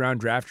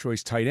first-round draft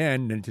choice tight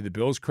end. And to the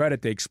Bills'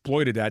 credit, they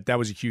exploited that. That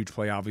was a huge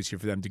play, obviously,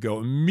 for them to go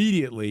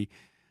immediately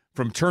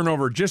from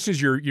turnover. Just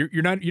as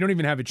you don't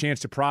even have a chance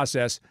to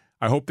process.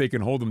 I hope they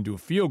can hold them to a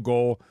field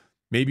goal.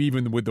 Maybe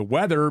even with the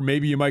weather,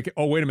 maybe you might.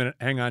 Oh, wait a minute,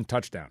 hang on,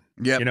 touchdown.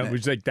 Yeah, it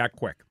was like that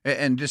quick.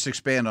 And just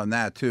expand on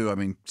that too. I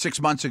mean, 6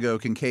 months ago,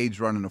 Kincaid's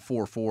running a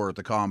 4.4 at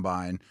the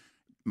combine.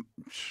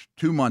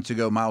 2 months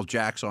ago, Miles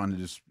Jack's on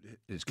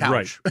his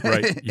couch.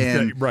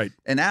 Right.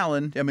 And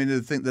Allen, I mean,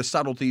 the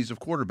subtleties of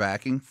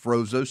quarterbacking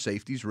froze those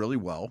safeties really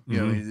well.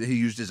 Mm-hmm. He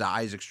used his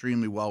eyes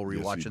extremely well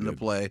rewatching the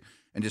play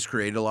and just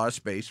created a lot of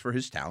space for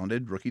his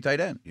talented rookie tight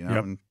end.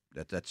 And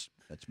that's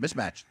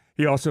mismatched.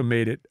 He also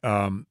made it.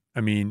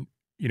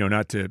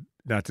 Not to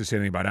say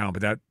anything about Allen,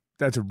 but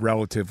that's a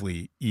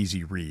relatively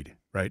easy read,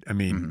 right? I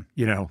mean,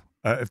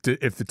 if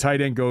the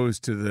tight end goes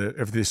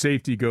if the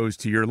safety goes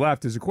to your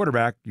left as a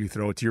quarterback, you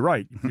throw it to your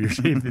right. If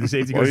the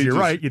safety goes to your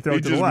right, you throw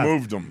it to the left. He just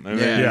moved them. And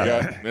then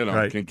you got,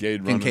 right.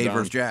 Kincaid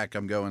versus Jack.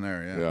 I'm going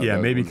there. Yeah,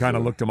 maybe kind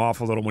of looked him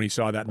off a little when he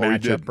saw that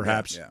matchup,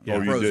 perhaps. Yeah.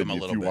 You did. Him a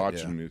little if you bit,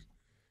 watch him,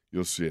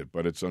 you'll see it.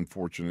 But it's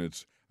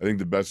unfortunate. I think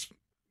the best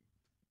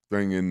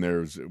thing in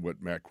there is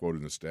what Matt quoted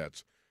in the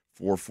stats.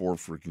 4.4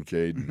 for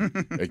Kincaid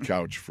and a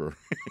couch for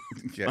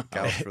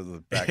couch for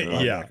the back of the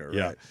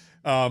linebacker.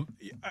 Right?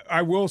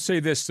 I will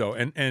say this though,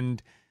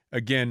 and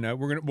again,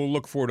 we'll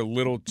look forward a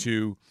little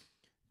to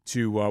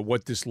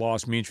what this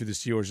loss means for the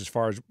Steelers as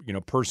far as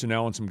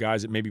personnel and some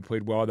guys that maybe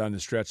played well down the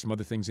stretch, some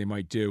other things they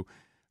might do.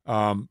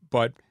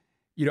 But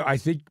I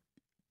think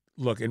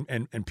look,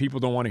 and people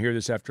don't want to hear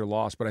this after a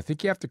loss, but I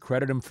think you have to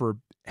credit them for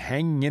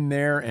hanging in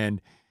there.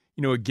 And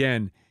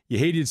again, you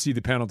hated to see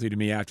the penalty to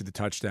me after the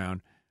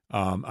touchdown.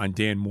 On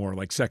Dan Moore,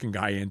 like second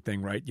guy in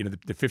thing, right?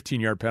 The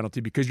 15-yard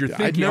penalty, because you're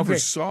thinking, I never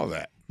saw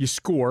that. You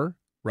score,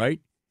 right?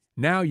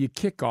 Now you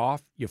kick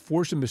off, you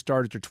force them to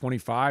start at their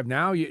 25.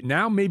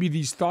 Now maybe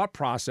these thought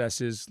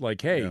processes,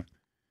 like, hey,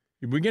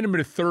 if we get him at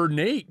a 3rd and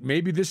 8,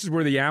 maybe this is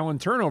where the Allen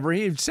turnover.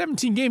 He had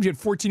 17 games, he had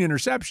 14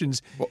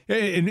 interceptions.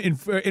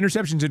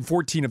 Interceptions in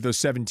 14 of those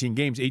 17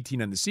 games,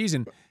 18 on the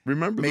season.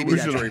 Remember, maybe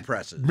that's where he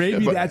presses.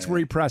 Maybe that's where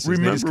he presses.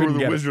 Remember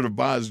the Wizard of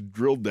Oz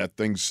drilled that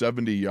thing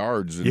 70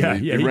 yards.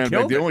 And he ran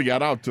back. They only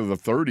got out to the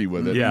 30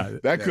 with it. Yeah,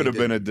 that could have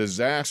been a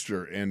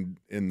disaster. And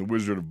the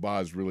Wizard of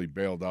Oz really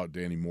bailed out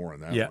Danny Moore on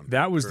that one. Yeah,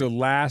 that was the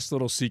last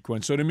little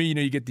sequence. So to me,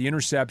 you get the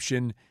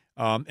interception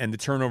and the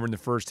turnover in the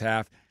first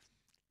half.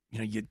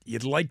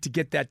 You'd like to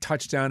get that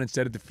touchdown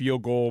instead of the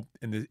field goal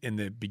in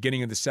the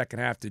beginning of the second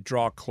half to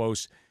draw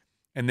close,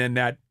 and then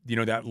that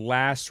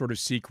last sort of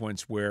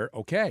sequence where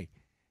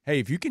hey,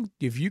 if you can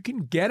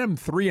get them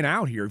 3 and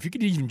out here, if you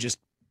could even just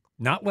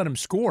not let them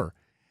score,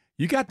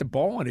 you got the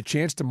ball and a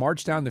chance to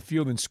march down the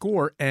field and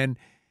score. And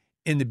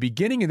in the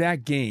beginning of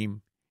that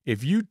game,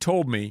 if you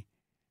told me,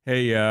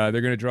 hey, they're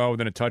going to draw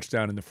within a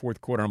touchdown in the fourth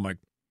quarter, I'm like,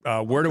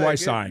 where do I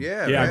sign?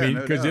 Yeah, I mean,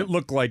 because it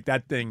looked like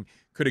that thing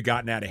could have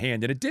gotten out of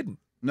hand, and it didn't.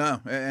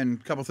 No, and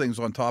a couple things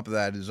on top of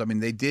that is,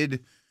 they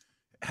did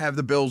have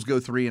the Bills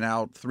go 3 and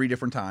out 3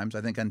 different times,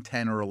 I think on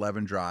 10 or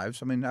 11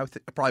 drives. I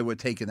probably would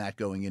have taken that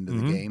going into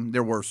the game.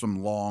 There were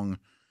some long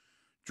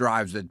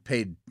drives that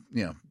paid,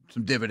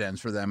 some dividends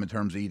for them in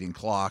terms of eating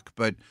clock.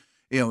 But,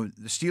 the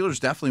Steelers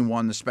definitely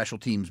won the special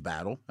teams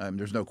battle.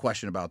 There's no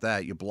question about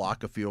that. You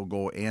block a field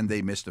goal, and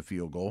they missed a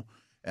field goal.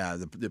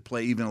 The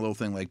play, even a little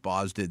thing like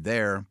Boz did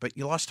there, but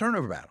you lost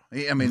turnover battle.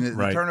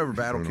 The turnover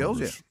battle kills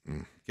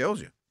you.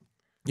 Kills you.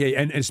 Yeah,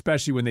 and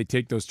especially when they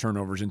take those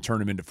turnovers and turn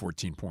them into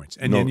 14 points.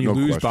 And then you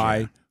lose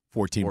by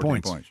 14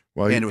 points.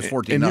 Well, and it was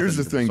 14 And here's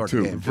the thing,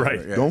 too.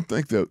 Right. Yeah. Don't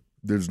think that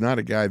there's not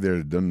a guy there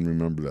that doesn't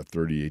remember that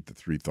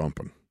 38-3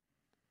 thumping.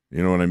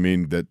 You know what I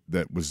mean?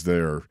 That was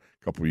there a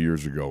couple of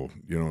years ago,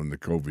 in the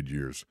COVID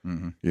years.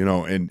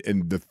 Mm-hmm.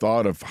 And the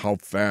thought of how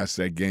fast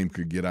that game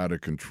could get out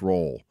of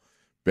control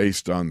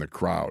based on the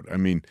crowd. I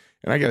mean,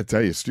 and I got to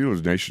tell you,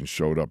 Steelers Nation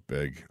showed up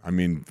big. I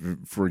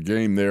mean, for a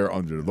game there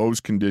under those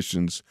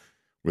conditions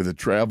with a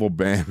travel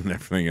ban and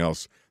everything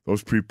else,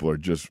 those people are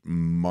just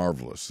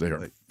marvelous. They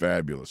are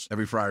fabulous.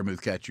 Every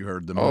Freiermuth catch you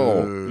heard them.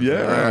 Oh,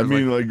 yeah. I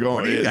mean, like going,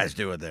 what are you guys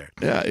doing there?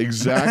 Yeah,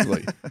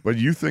 exactly. But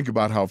you think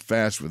about how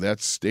fast with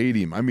that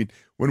stadium. I mean,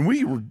 when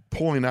we were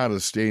pulling out of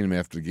the stadium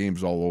after the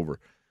game's all over,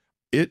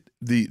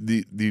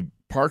 the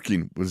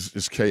parking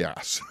was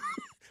chaos.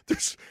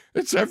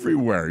 It's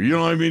everywhere. You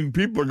know what I mean?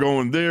 People are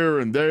going there,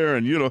 and,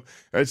 you know,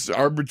 it's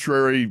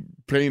arbitrary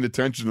paying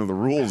attention to the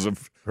rules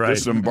of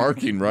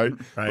disembarking, right?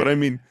 But, I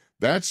mean,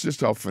 that's just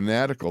how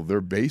fanatical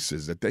their base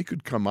is, that they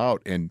could come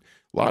out and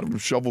a lot of them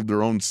shoveled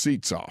their own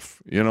seats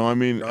off. You know what I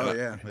mean? Oh,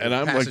 yeah. And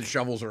I'm passing like,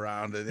 shovels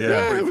around. And,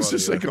 it was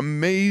just like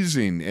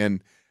amazing.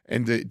 And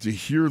to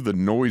hear the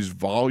noise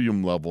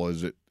volume level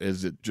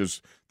as it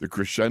just the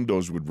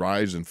crescendos would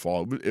rise and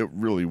fall, it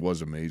really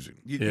was amazing.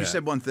 You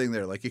said one thing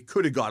there, like it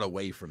could have got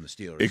away from the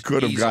Steelers. It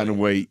could have gotten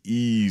away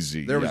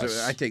easy. There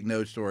was I take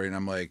no story, and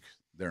I'm like,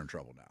 they're in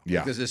trouble now.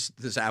 Yeah, because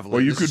this avalanche.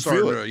 Well, you could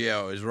feel it.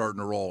 Is starting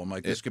to roll. I'm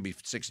like, this could be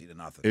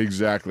 60-0.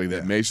 Exactly.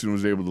 That Mason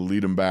was able to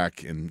lead them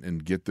back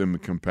and get them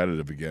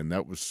competitive again.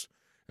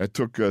 That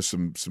took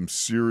some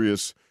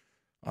serious.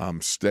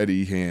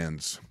 Steady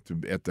hands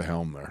at the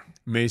helm there.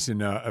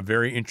 Mason, a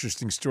very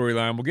interesting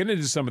storyline. We'll get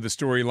into some of the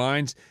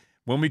storylines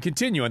when we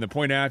continue on The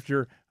Point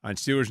After on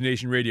Steelers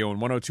Nation Radio and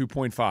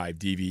 102.5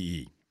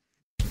 DVE.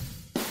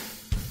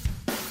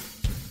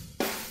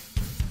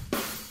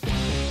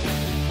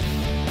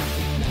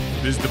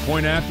 This is The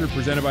Point After,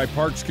 presented by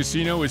Parks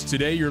Casino. Is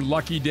today your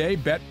lucky day?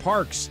 Bet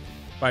Parks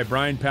by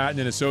Brian Patton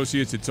and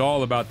Associates. It's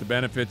all about the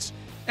benefits.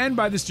 And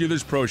by the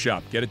Steelers Pro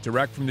Shop. Get it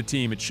direct from the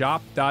team at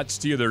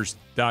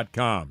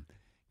shop.steelers.com.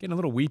 Getting a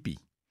little weepy.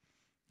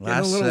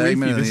 Last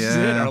segment. This is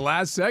it, our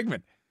last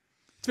segment.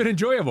 It's been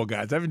enjoyable,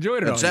 guys. I've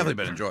enjoyed it. It's definitely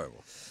been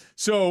enjoyable.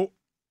 So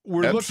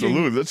we're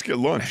Absolutely. Let's get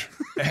lunch.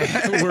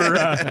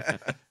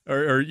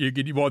 Or you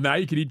could. Well, now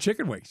you can eat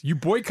chicken wings. You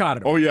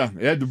boycotted them. Oh yeah,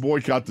 I had to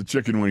boycott the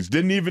chicken wings.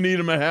 Didn't even eat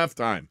them at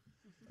halftime.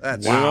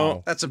 That's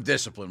some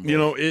discipline. You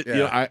know,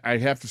 I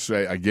have to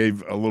say, I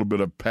gave a little bit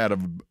of pat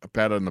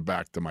on the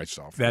back to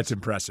myself. That's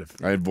impressive.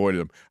 I avoided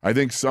them. I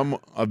think some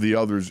of the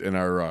others in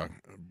our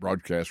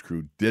broadcast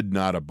crew did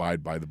not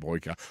abide by the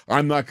boycott.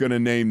 I'm not going to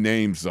name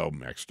names though,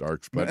 Max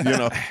Starks, but you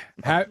know,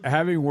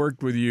 having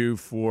worked with you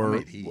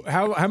for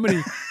how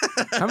many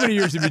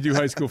years did we do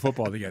high school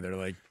football together?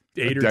 Like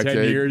 8 or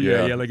 10 years?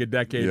 Yeah, like a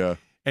decade. Yeah.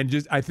 And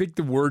just I think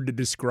the word to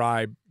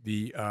describe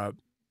the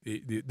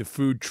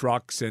food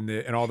trucks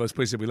and all those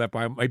places that we left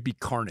by might be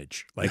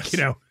carnage. Like, yes, you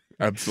know.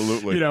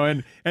 Absolutely. You know,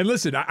 and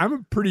listen, I'm a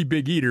pretty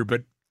big eater,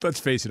 but let's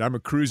face it, I'm a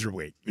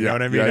cruiserweight. You know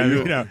what I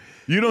mean?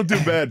 You don't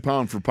do bad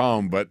pound for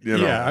pound, but you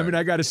know. Yeah, I mean,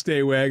 I got to stay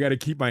away. I got to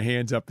keep my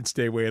hands up and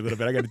stay away a little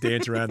bit. I got to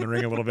dance around the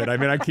ring a little bit. I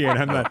mean, I can't.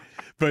 I'm not.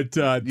 But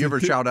you ever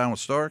chow down with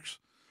Starks?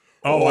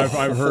 Oh,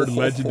 I've heard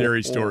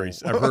legendary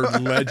stories. I've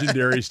heard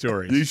legendary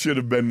stories. You should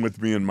have been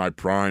with me in my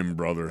prime,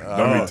 brother.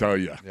 Let me tell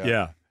you.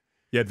 Yeah.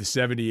 Yeah, the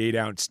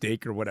 78-ounce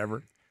steak or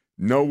whatever.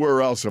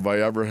 Nowhere else have I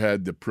ever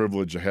had the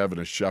privilege of having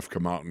a chef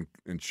come out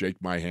and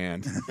shake my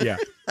hand. Yeah.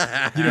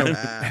 You know,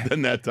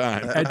 than that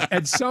time.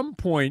 At some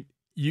point,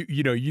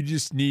 you know, you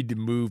just need to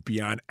move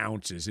beyond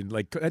ounces. And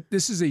like,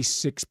 this is a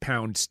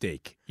 6-pound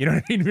steak. You know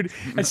what I mean?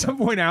 At some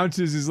point,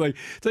 ounces is like,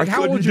 it's like,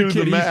 how old is your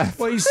kid?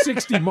 He's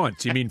 60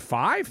 months. You mean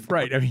 5?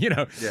 Right. I mean, you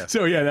know. Yeah.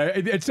 So, yeah,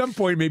 at some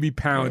point, maybe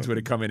pounds would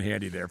have come in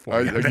handy there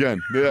for you. Again,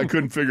 I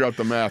couldn't figure out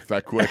the math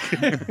that quick.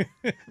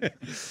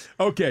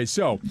 Okay,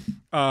 so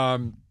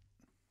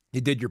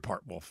you did your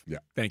part, Wolf. Yeah.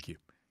 Thank you.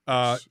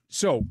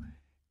 So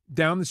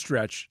down the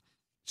stretch,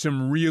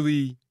 some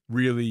really,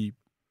 really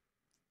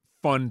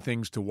fun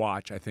things to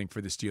watch, I think,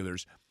 for the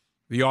Steelers.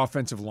 The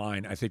offensive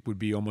line, I think, would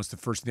be almost the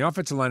first. The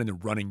offensive line in the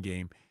running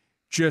game,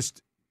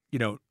 just, you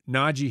know,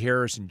 Najee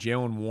Harris and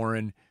Jalen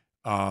Warren,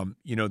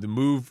 you know, the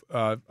move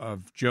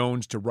of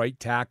Jones to right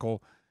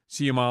tackle,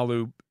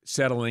 Siamalu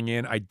settling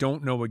in. I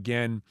don't know,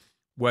 again,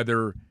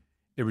 whether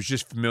it was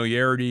just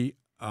familiarity.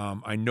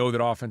 I know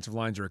that offensive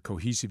lines are a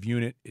cohesive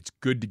unit. It's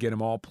good to get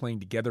them all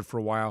playing together for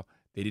a while.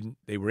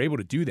 They were able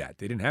to do that.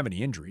 They didn't have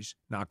any injuries,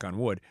 knock on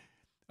wood.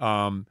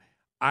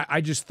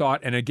 I just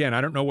thought, and again, I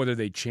don't know whether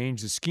they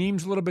changed the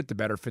schemes a little bit to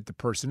better fit the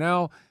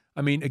personnel.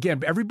 I mean,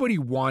 again, everybody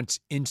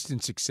wants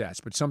instant success,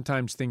 but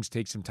sometimes things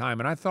take some time.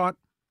 And I thought,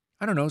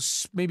 I don't know,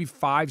 maybe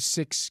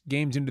 5-6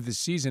 games into the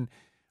season,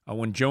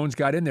 when Jones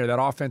got in there,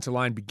 that offensive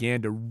line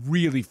began to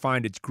really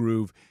find its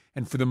groove.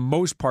 And for the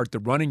most part, the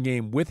running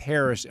game with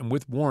Harris and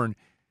with Warren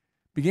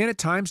began at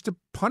times to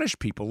punish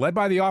people, led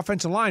by the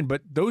offensive line,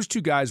 but those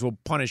two guys will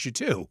punish you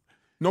too.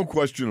 No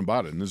question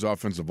about it. And this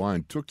offensive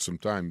line took some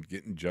time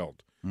getting gelled.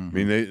 Mm-hmm.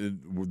 I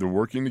mean, they're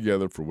working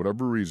together for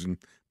whatever reason,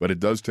 but it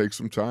does take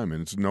some time,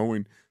 and it's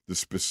knowing the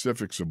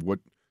specifics of what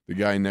the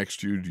guy next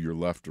to you, to your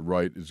left or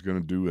right, is going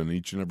to do in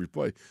each and every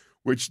play,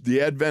 which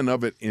the advent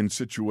of it in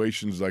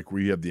situations like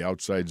where you have the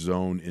outside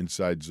zone,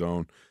 inside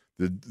zone,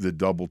 the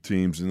double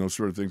teams and those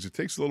sort of things. It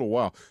takes a little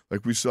while.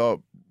 Like we saw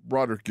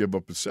Broderick give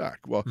up a sack.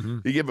 Well,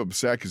 he gave up a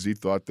sack because he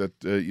thought that,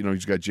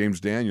 he's got James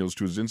Daniels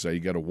to his inside. He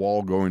got a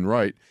wall going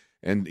right,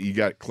 and he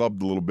got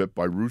clubbed a little bit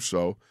by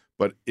Russo.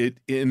 But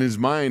in his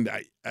mind,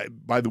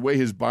 by the way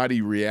his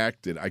body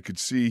reacted, I could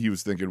see he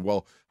was thinking,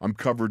 well, I'm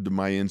covered to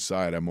my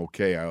inside. I'm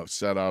okay. I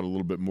set out a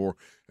little bit more.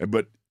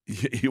 But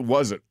he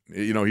wasn't.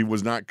 He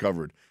was not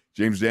covered.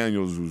 James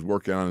Daniels was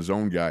working on his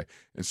own guy.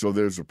 And so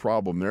there's a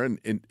problem there.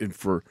 And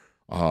for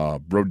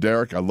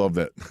Broderick, I love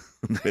that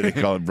they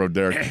call it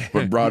Broderick.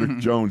 But Broderick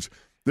Jones,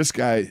 this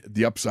guy,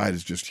 the upside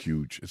is just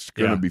huge. It's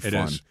going to be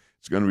fun.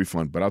 It's going to be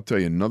fun. But I'll tell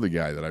you another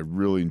guy that I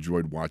really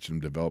enjoyed watching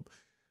him develop,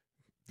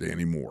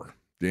 Danny Moore.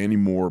 Danny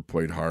Moore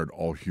played hard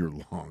all year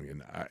long.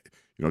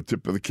 And,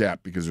 tip of the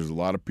cap, because there's a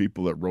lot of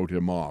people that wrote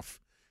him off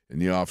in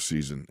the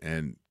offseason.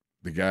 And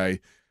the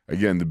guy,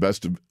 again, the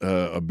best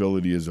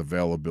ability is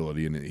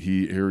availability. And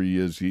here he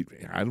is.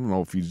 I don't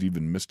know if he's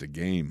even missed a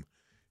game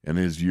in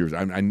his years.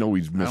 I know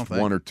he's missed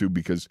one or two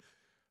because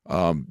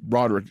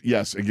Broderick,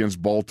 yes,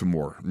 against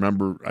Baltimore.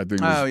 Remember, I think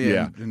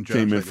it was,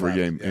 came in for a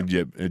game,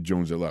 and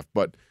Jones had left.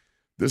 But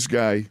this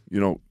guy,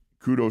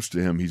 kudos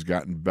to him. He's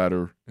gotten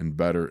better and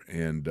better,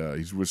 and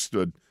he's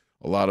withstood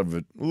a little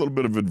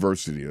bit of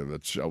adversity,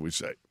 shall we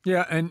say.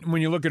 Yeah, and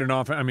when you look at an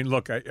offense, I mean,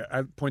 look,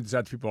 I point this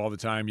out to people all the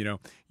time, you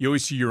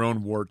always see your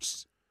own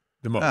warts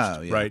the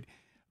most, right?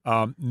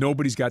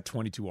 Nobody's got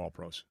 22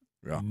 All-Pros.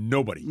 Yeah.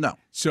 Nobody. No.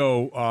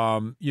 So,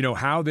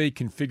 how they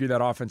configure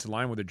that offensive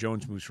line, whether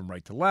Jones moves from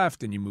right to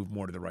left and you move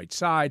more to the right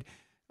side,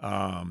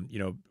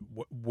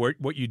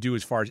 what you do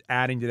as far as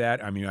adding to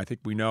that. I mean, I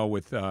think we know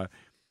with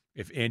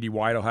if Andy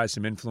Weidel has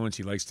some influence,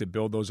 he likes to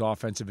build those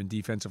offensive and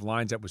defensive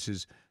lines. That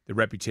was the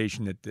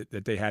reputation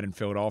that they had in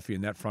Philadelphia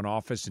in that front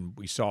office, and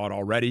we saw it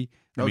already.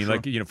 I mean,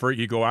 sure.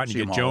 You go out and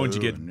you get Jones,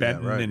 you get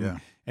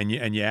Benton, and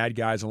you add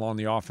guys along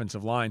the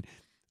offensive line.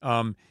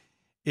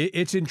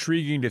 It's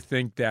intriguing to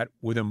think that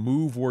with a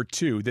move or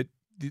two, that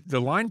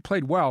the line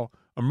played well,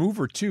 a move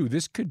or two,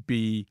 this could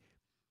be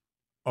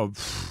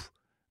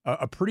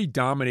a pretty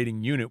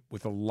dominating unit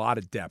with a lot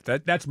of depth.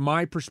 That's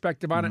my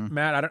perspective on it,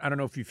 Matt. I don't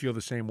know if you feel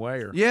the same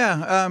way. Or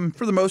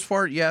for the most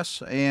part,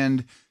 yes.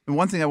 And the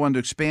one thing I wanted to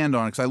expand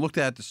on, because I looked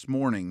at this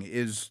morning,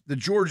 is the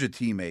Georgia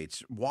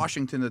teammates,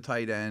 Washington, the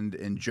tight end,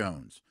 and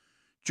Jones.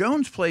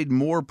 Jones played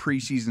more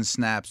preseason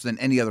snaps than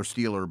any other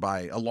Steeler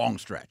by a long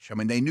stretch. I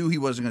mean, they knew he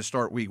wasn't going to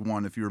start week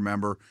one, if you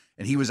remember,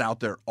 and he was out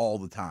there all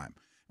the time.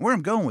 Where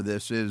I'm going with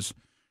this is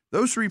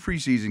those 3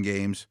 preseason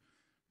games,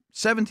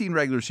 17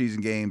 regular season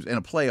games, and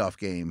a playoff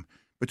game,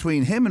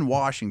 between him and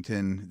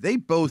Washington, they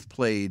both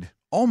played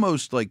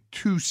almost like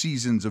 2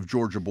 seasons of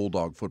Georgia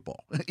Bulldog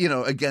football,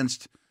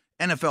 against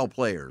NFL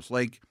players.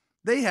 Like,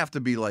 they have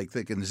to be like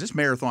thinking, is this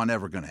marathon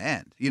ever going to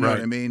end? You know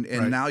what I mean?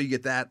 And now you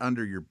get that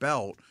under your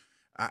belt.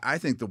 I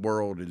think the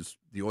world is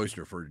the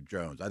oyster for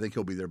Jones. I think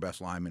he'll be their best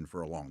lineman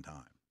for a long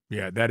time.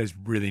 Yeah, that is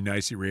really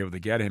nice that you were able to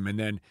get him. And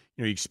then,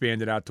 you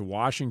expand it out to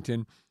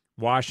Washington,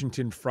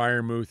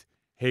 Freiermuth,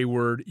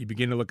 Hayward. You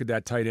begin to look at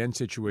that tight end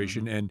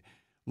situation. And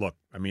look,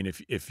 I mean, if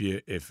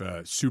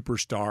a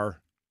superstar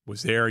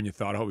was there and you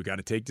thought, we got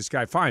to take this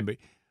guy, fine. But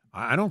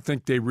I don't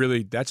think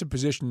that's a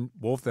position,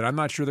 Wolf, that I'm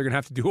not sure they're going to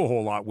have to do a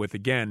whole lot with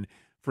again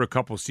for a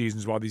couple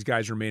seasons while these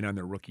guys remain on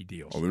their rookie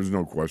deals. Oh, there's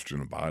no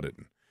question about it.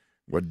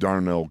 What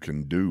Darnell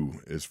can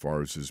do as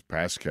far as his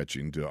pass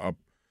catching to up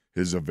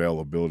his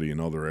availability in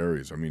other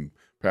areas. I mean,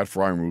 Pat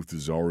Freiermuth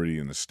is already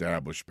an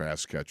established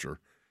pass catcher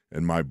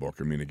in my book.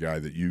 I mean, a guy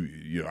that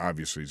you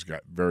obviously has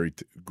got very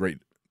great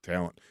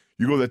talent.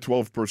 You go that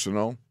 12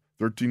 personnel,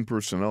 13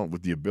 personnel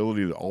with the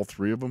ability to all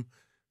 3 of them,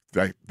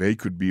 that they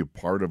could be a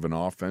part of an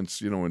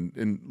offense,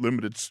 in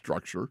limited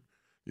structure,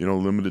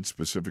 limited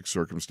specific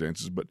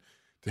circumstances. But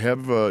to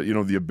have,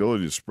 the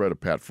ability to spread a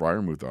Pat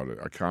Freiermuth out,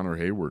 a Connor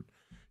Hayward,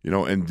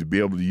 and to be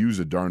able to use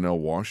a Darnell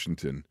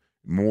Washington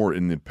more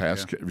in the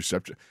pass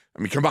reception.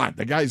 I mean, come on,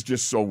 the guy's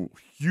just so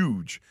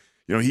huge.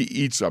 He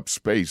eats up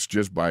space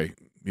just by,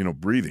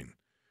 breathing.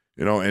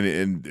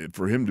 And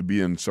for him to be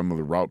in some of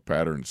the route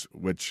patterns,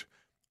 which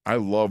I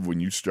love when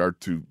you start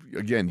to,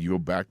 again, you go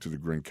back to the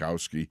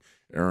Gronkowski,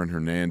 Aaron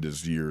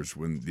Hernandez years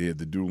when they had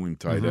the dueling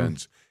tight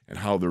ends and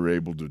how they're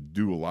able to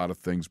do a lot of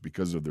things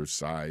because of their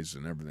size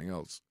and everything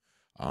else.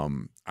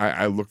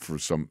 I look for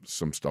some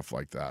stuff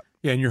like that.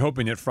 Yeah, and you're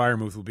hoping that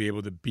Freiermuth will be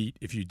able to beat,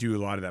 if you do a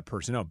lot of that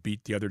personnel,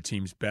 beat the other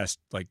team's best,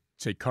 like,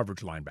 say,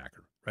 coverage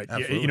linebacker, right?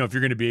 Absolutely. If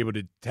you're going to be able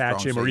to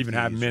attach him or even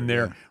have him in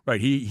there,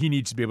 right, he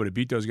needs to be able to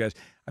beat those guys.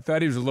 I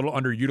thought he was a little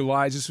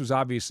underutilized. This was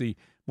obviously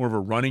more of a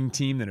running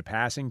team than a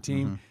passing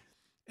team.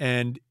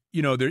 And,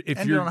 you're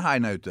on a high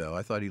note, though.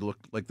 I thought he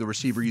looked like the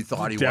receiver you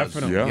thought he was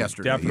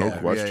yesterday. Definitely. No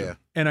question. Yeah.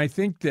 And I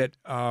think that,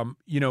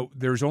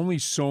 there's only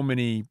so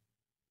many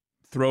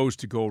throws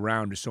to go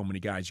around to so many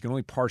guys. You can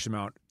only parse them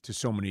out to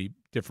so many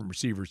different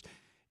receivers.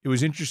 It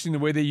was interesting the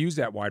way they used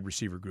that wide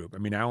receiver group. I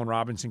mean, Allen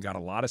Robinson got a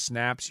lot of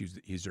snaps.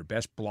 He's their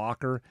best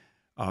blocker.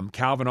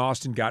 Calvin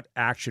Austin got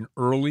action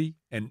early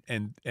and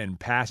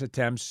pass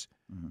attempts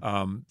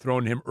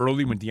thrown to him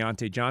early when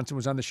Deontay Johnson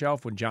was on the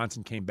shelf. When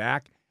Johnson came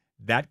back,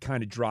 that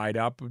kind of dried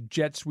up.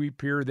 Jet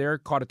sweep here or there,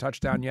 caught a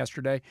touchdown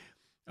yesterday.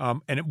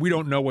 And we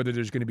don't know whether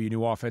there's going to be a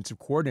new offensive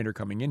coordinator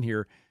coming in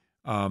here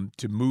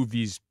to move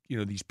these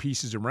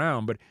pieces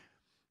around. But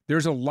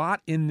there's a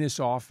lot in this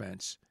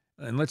offense.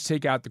 And let's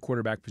take out the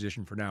quarterback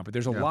position for now. But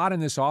there's a lot in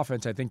this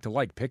offense, I think, to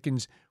like.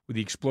 Pickens with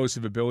the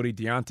explosive ability,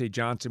 Deontay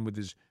Johnson with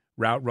his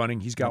route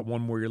running. He's got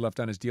one more year left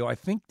on his deal. I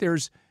think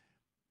there's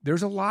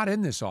a lot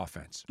in this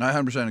offense. I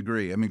 100%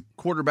 agree. I mean,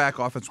 quarterback,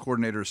 offense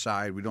coordinator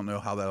aside, we don't know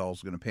how that all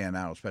is going to pan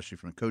out, especially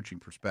from a coaching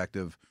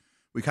perspective.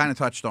 We kind of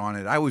touched on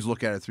it. I always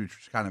look at it through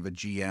kind of a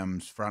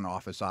GM's front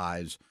office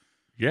eyes.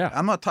 Yeah.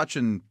 I'm not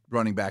touching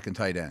running back and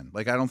tight end.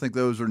 Like, I don't think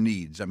those are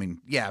needs. I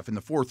mean, yeah, if in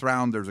the 4th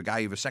round there's a guy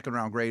you have a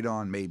 2nd-round grade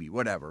on, maybe,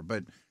 whatever.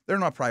 But they're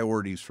not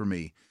priorities for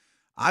me.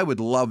 I would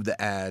love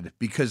to add,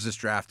 because this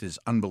draft is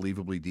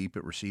unbelievably deep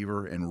at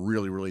receiver and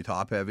really, really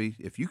top-heavy,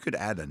 if you could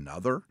add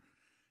another.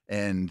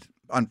 And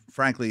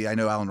frankly, I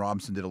know Allen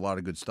Robinson did a lot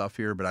of good stuff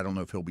here, but I don't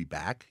know if he'll be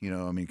back,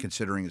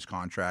 considering his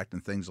contract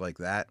and things like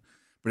that.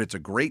 But it's a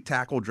great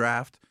tackle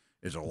draft.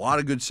 There's a lot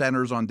of good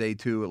centers on day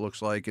 2, it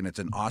looks like, and it's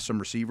an awesome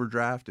receiver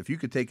draft. If you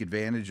could take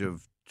advantage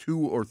of 2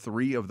 or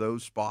 3 of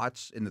those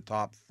spots in the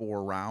top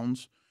 4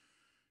 rounds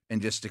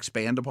and just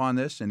expand upon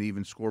this and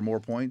even score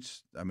more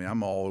points, I mean,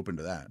 I'm all open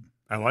to that.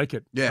 I like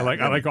it. Yeah,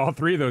 I like all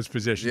 3 of those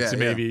positions to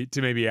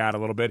maybe add a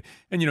little bit.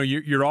 And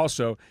you're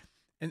also,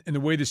 and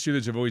the way the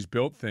Steelers have always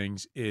built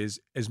things is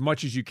as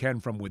much as you can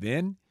from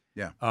within.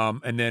 Yeah.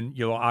 And then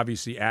you'll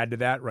obviously add to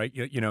that, right?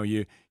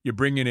 You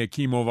bring in a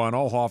Kimo von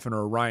Oelhoffen or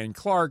a Ryan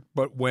Clark,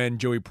 but when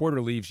Joey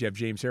Porter leaves, you have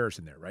James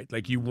Harrison there, right?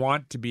 Like, you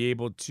want to be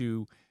able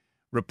to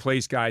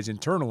replace guys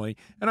internally,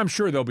 and I'm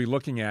sure they'll be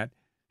looking at,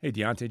 hey,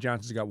 Deontay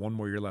Johnson's got 1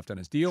 more year left on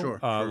his deal.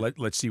 Sure.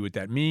 Let's see what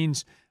that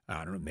means.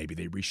 I don't know, maybe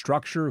they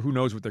restructure. Who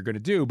knows what they're going to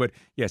do? But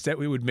yes, it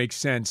would make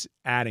sense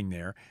adding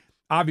there.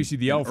 Obviously,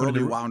 the elephant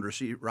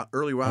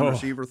early round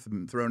receiver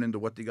thrown into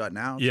what they got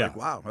now. It's like,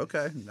 wow,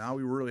 okay, now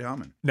we were really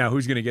humming. Now,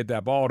 who's going to get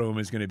that ball to him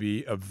is going to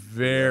be a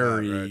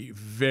very,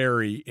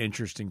 very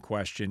interesting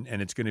question, and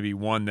it's going to be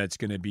one that's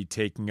going to be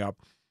taking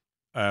up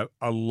a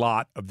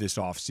lot of this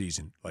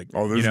offseason.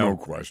 There's no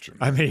question.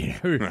 I mean,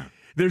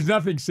 there's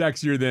nothing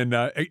sexier than,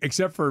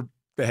 except for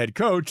the head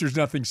coach, there's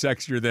nothing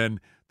sexier than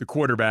the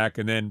quarterback,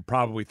 and then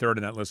probably third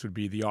on that list would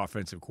be the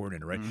offensive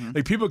coordinator, right? Mm-hmm.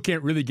 Like, people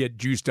can't really get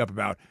juiced up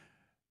about,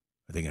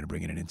 are they going to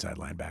bring in an inside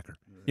linebacker?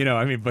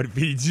 But if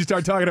you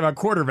start talking about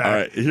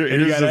quarterback, and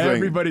you got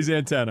everybody's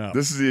antenna up.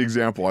 This is the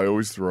example I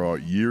always throw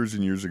out. Years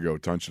and years ago,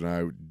 Tunch and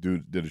I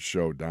did a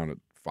show down at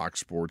Fox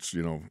Sports,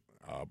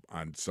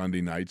 on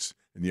Sunday nights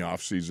in the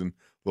off season,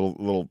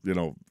 little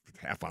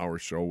half-hour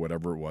show,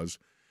 whatever it was.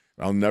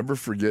 I'll never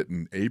forget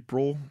in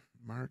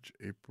March,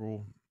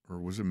 or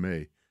was it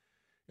May?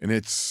 And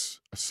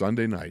it's a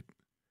Sunday night,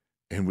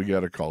 and we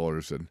got a caller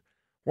who said,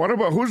 what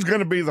about who's going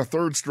to be the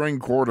 3rd-string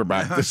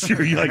quarterback this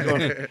year? You're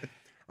like,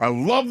 I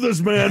love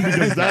this man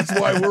because that's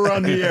why we're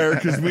on the air,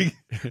 because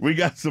we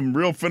got some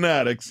real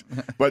fanatics.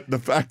 But the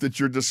fact that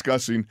you're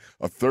discussing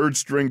a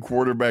 3rd-string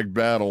quarterback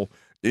battle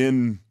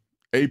in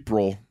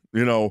April,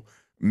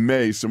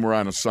 May, somewhere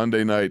on a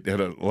Sunday night at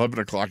 11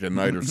 o'clock at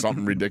night or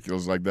something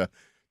ridiculous like that,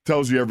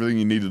 tells you everything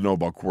you need to know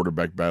about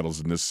quarterback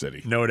battles in this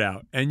city. No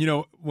doubt. And,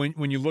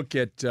 when you look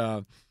at,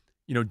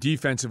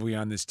 defensively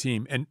on this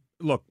team, and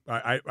look,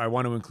 I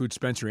want to include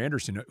Spencer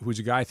Anderson, who's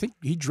a guy, I think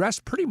he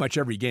dressed pretty much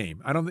every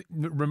game. I don't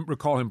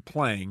recall him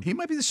playing. He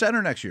might be the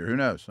center next year. Who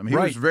knows? I mean, he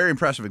was very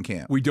impressive in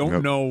camp. We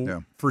don't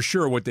know for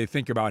sure what they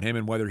think about him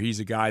and whether he's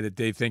a guy that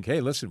they think, hey,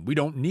 listen, we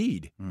don't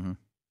need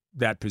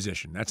that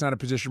position. That's not a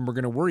position we're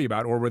going to worry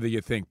about. Or whether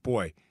you think,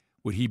 boy,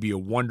 would he be a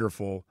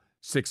wonderful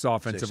 6th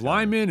offensive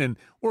lineman,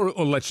 or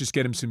let's just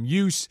get him some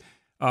use.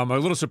 I'm a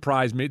little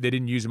surprised they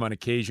didn't use him on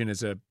occasion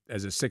as a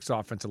 6th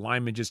offensive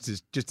lineman just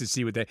to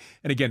see what they.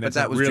 And again, that's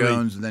that was really,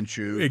 Jones and then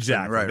Chooks.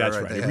 Exactly, that's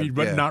right.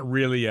 But not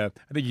really. I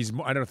think he's.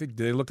 I don't think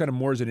they look at him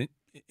more as an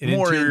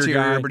more interior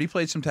guy, but he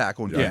played some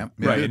tackle in camp.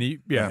 Right.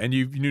 And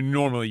you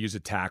normally use a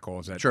tackle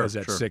as that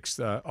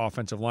 6th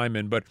offensive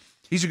lineman, but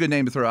he's a good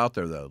name to throw out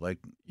there though. Like,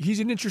 he's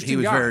an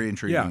interesting guy. He was very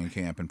intriguing in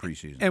camp and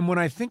preseason. And when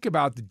I think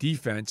about the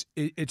defense,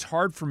 it's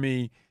hard for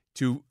me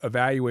to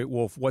evaluate,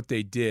 Wolf, what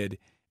they did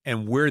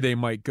and where they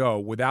might go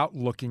without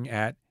looking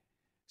at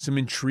some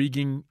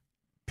intriguing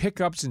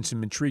pickups and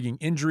some intriguing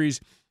injuries.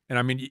 And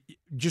I mean,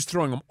 just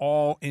throwing them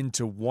all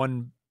into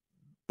one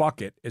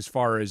bucket as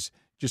far as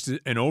just an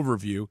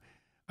overview.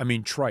 I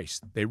mean, Trice,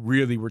 they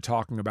really were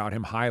talking about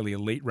him highly, a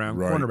late-round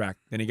cornerback.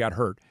 Then he got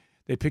hurt.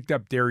 They picked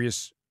up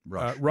Darius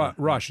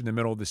Rush in the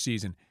middle of the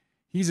season.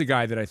 He's a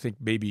guy that I think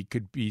maybe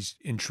could be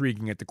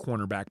intriguing at the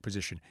cornerback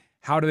position.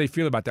 How do they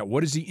feel about that?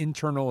 What is the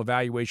internal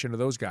evaluation of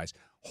those guys?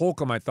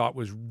 Holcomb, I thought,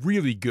 was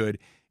really good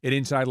at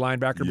inside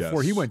linebacker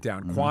before he went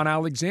down. Quan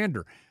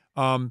Alexander.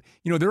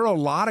 There are a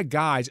lot of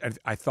guys,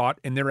 I thought,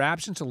 in their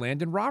absence of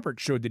Landon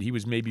Roberts showed that he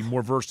was maybe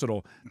more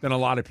versatile than a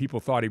lot of people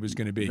thought he was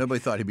going to be. Nobody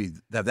thought he'd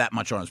have that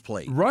much on his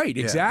plate. Right,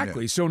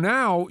 exactly. Yeah. So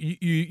now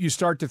you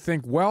start to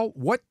think, well,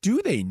 what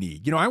do they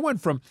need? I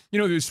went from, it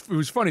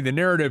was funny, the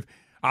narrative,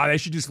 they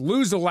should just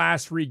lose the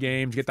last 3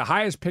 games, get the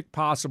highest pick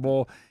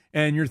possible,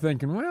 And you're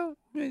thinking, well,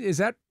 is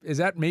that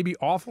maybe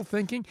awful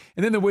thinking?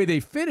 And then the way they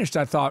finished,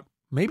 I thought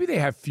maybe they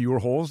have fewer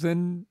holes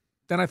than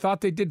I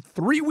thought they did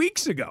 3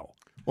 weeks ago.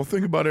 Well,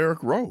 think about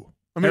Eric Rowe.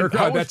 I mean, Eric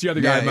Rowe, that's the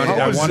other guy.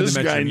 How is wanted this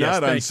to mention. guy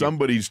not on you.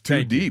 somebody's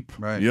too deep?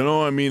 Right. You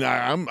know, I mean,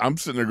 I'm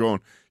sitting there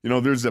going,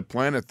 there's that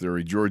Planet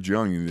Theory. George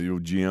Young, the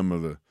old GM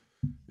of the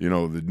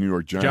New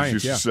York Giants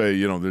used to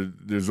say,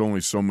 there's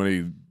only so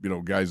many,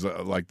 guys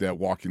like that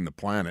walking the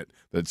planet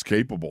that's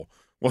capable.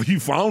 Well, he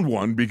found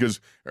one because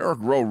Eric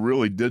Rowe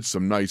really did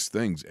some nice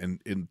things,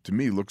 and to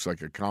me looks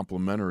like a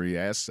complementary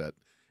asset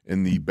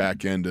in the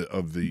back end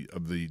of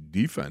the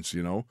defense.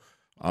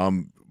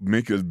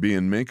 Minka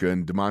being Minka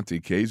and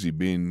DeMonte Casey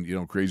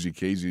being Crazy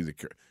Casey,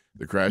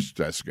 the crash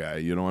test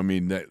guy.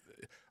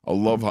 I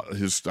love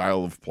his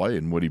style of play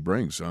and what he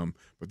brings.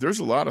 But there's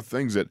a lot of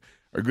things that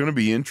are going to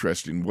be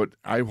interesting. What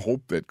I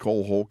hope that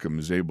Cole Holcomb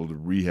is able to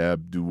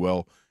rehab, do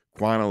well.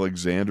 Quan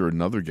Alexander,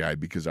 another guy,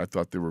 because I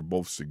thought they were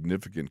both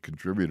significant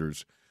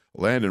contributors.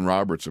 Landon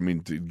Roberts,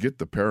 to get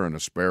the pair and a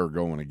spare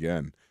going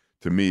again,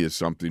 to me is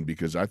something,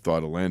 because I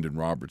thought Landon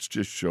Roberts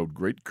just showed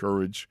great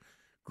courage,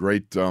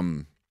 great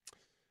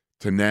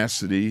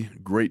tenacity,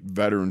 great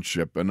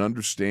veteranship, and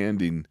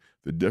understanding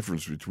the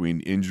difference between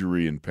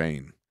injury and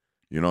pain.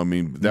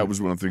 That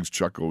was one of the things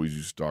Chuck always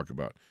used to talk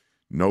about.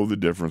 Know the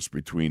difference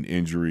between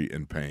injury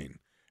and pain.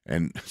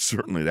 And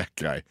certainly that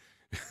guy,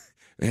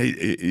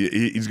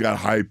 he's got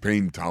high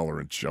pain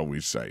tolerance, shall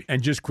we say.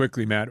 And just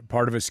quickly, Matt,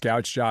 part of a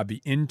scout's job,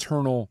 the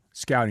internal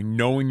scouting,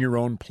 knowing your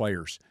own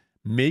players,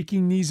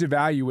 making these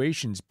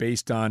evaluations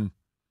based on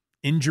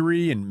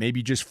injury and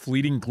maybe just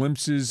fleeting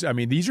glimpses.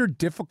 These are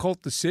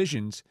difficult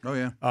decisions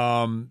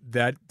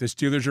that the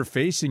Steelers are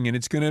facing, and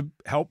it's going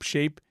to help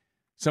shape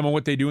some of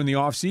what they do in the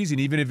offseason,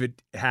 even if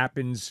it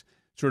happens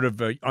sort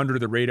of under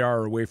the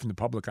radar or away from the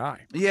public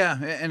eye.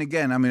 Yeah, and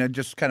again,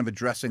 just kind of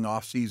addressing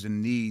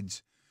offseason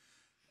needs,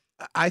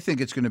 I think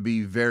it's going to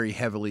be very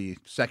heavily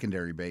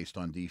secondary based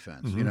on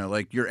defense. Mm-hmm.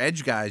 Like your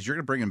edge guys, you're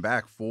going to bring them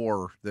back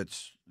 4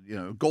 that's,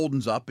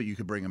 Golden's up, but you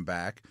could bring him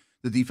back.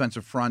 The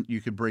defensive front,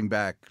 you could bring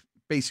back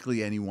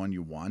basically anyone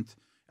you want.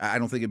 I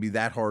don't think it'd be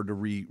that hard to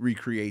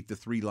recreate the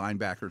 3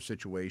 linebacker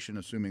situation,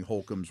 assuming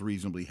Holcomb's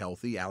reasonably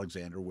healthy.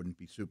 Alexander wouldn't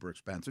be super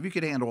expensive. You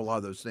could handle a lot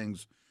of those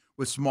things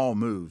with small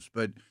moves.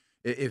 But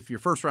if your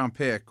first-round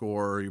pick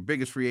or your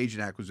biggest free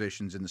agent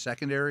acquisitions in the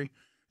secondary,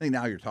 I think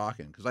now you're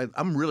talking. Because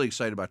I'm really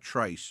excited about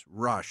Trice,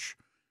 Rush,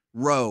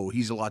 Rowe.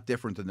 He's a lot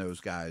different than those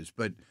guys.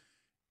 But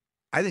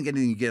I think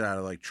anything you get out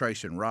of like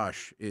Trice and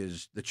Rush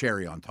is the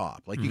cherry on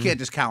top. Like, you can't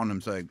just count them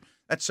saying,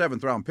 that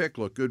 7th-round pick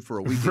looked good for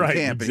a week in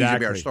camp, and he's going to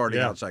be our starting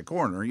outside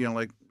corner.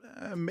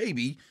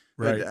 Maybe.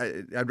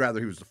 Right. But I'd rather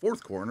he was the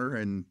 4th corner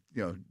and,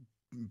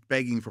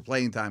 begging for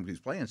playing time because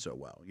he's playing so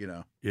well,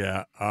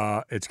 Yeah,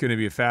 it's going to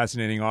be a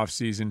fascinating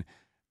offseason.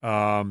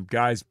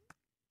 Guys,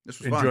 this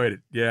was enjoyed fun. it.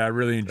 Yeah, I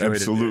really enjoyed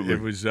Absolutely. it.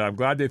 It was. I'm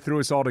glad they threw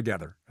us all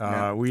together.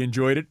 We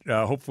enjoyed it.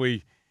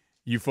 Hopefully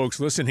you folks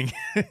listening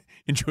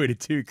enjoyed it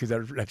too, because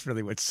that's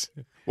really what's.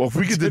 Well, if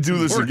we get to do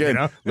this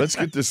again, let's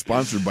get this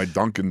sponsored by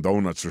Dunkin'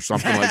 Donuts or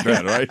something like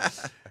that, right?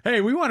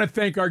 Hey, we want to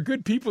thank our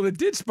good people that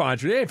did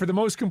sponsor. Hey, for the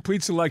most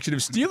complete selection of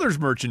Steelers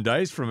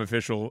merchandise, from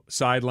official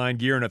sideline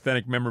gear and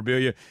authentic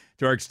memorabilia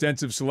to our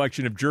extensive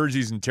selection of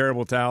jerseys and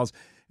terrible towels,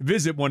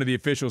 visit one of the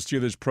official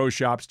Steelers Pro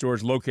Shop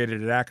stores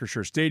located at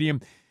Acrisure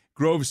Stadium,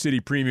 Grove City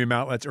Premium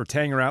Outlets, or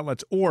Tanger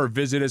Outlets, or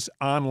visit us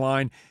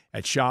online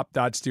at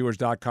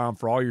shop.steelers.com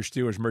for all your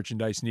Steelers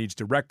merchandise needs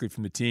directly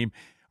from the team.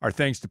 Our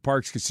thanks to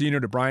Parks Casino,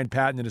 to Brian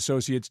Patton and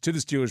Associates, to the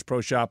Steelers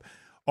Pro Shop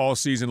all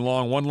season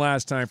long. One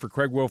last time for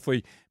Craig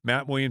Wolfley,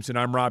 Matt Williamson,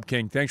 I'm Rob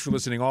King. Thanks for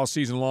listening all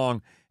season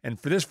long. And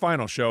for this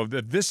final show of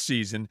this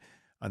season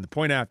on The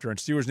Point After on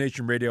Steelers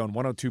Nation Radio on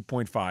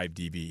 102.5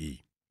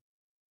 DVE.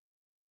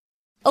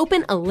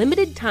 Open a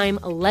limited-time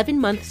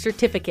 11-month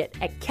certificate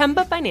at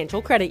Kemba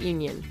Financial Credit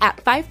Union. At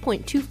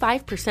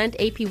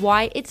 5.25%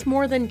 APY, it's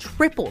more than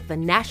triple the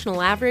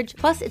national average,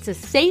 plus it's a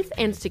safe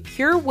and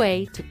secure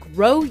way to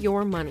grow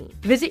your money.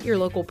 Visit your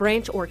local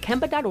branch or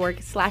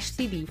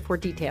kemba.org/CD for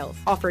details.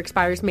 Offer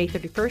expires May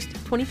 31st,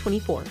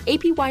 2024.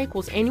 APY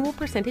equals annual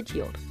percentage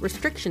yield.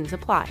 Restrictions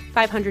apply.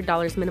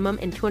 $500 minimum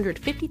and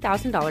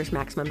 $250,000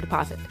 maximum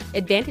deposit.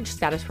 Advantage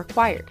status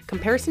required.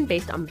 Comparison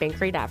based on bank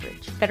rate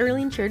average.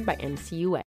 Federally insured by NCUA.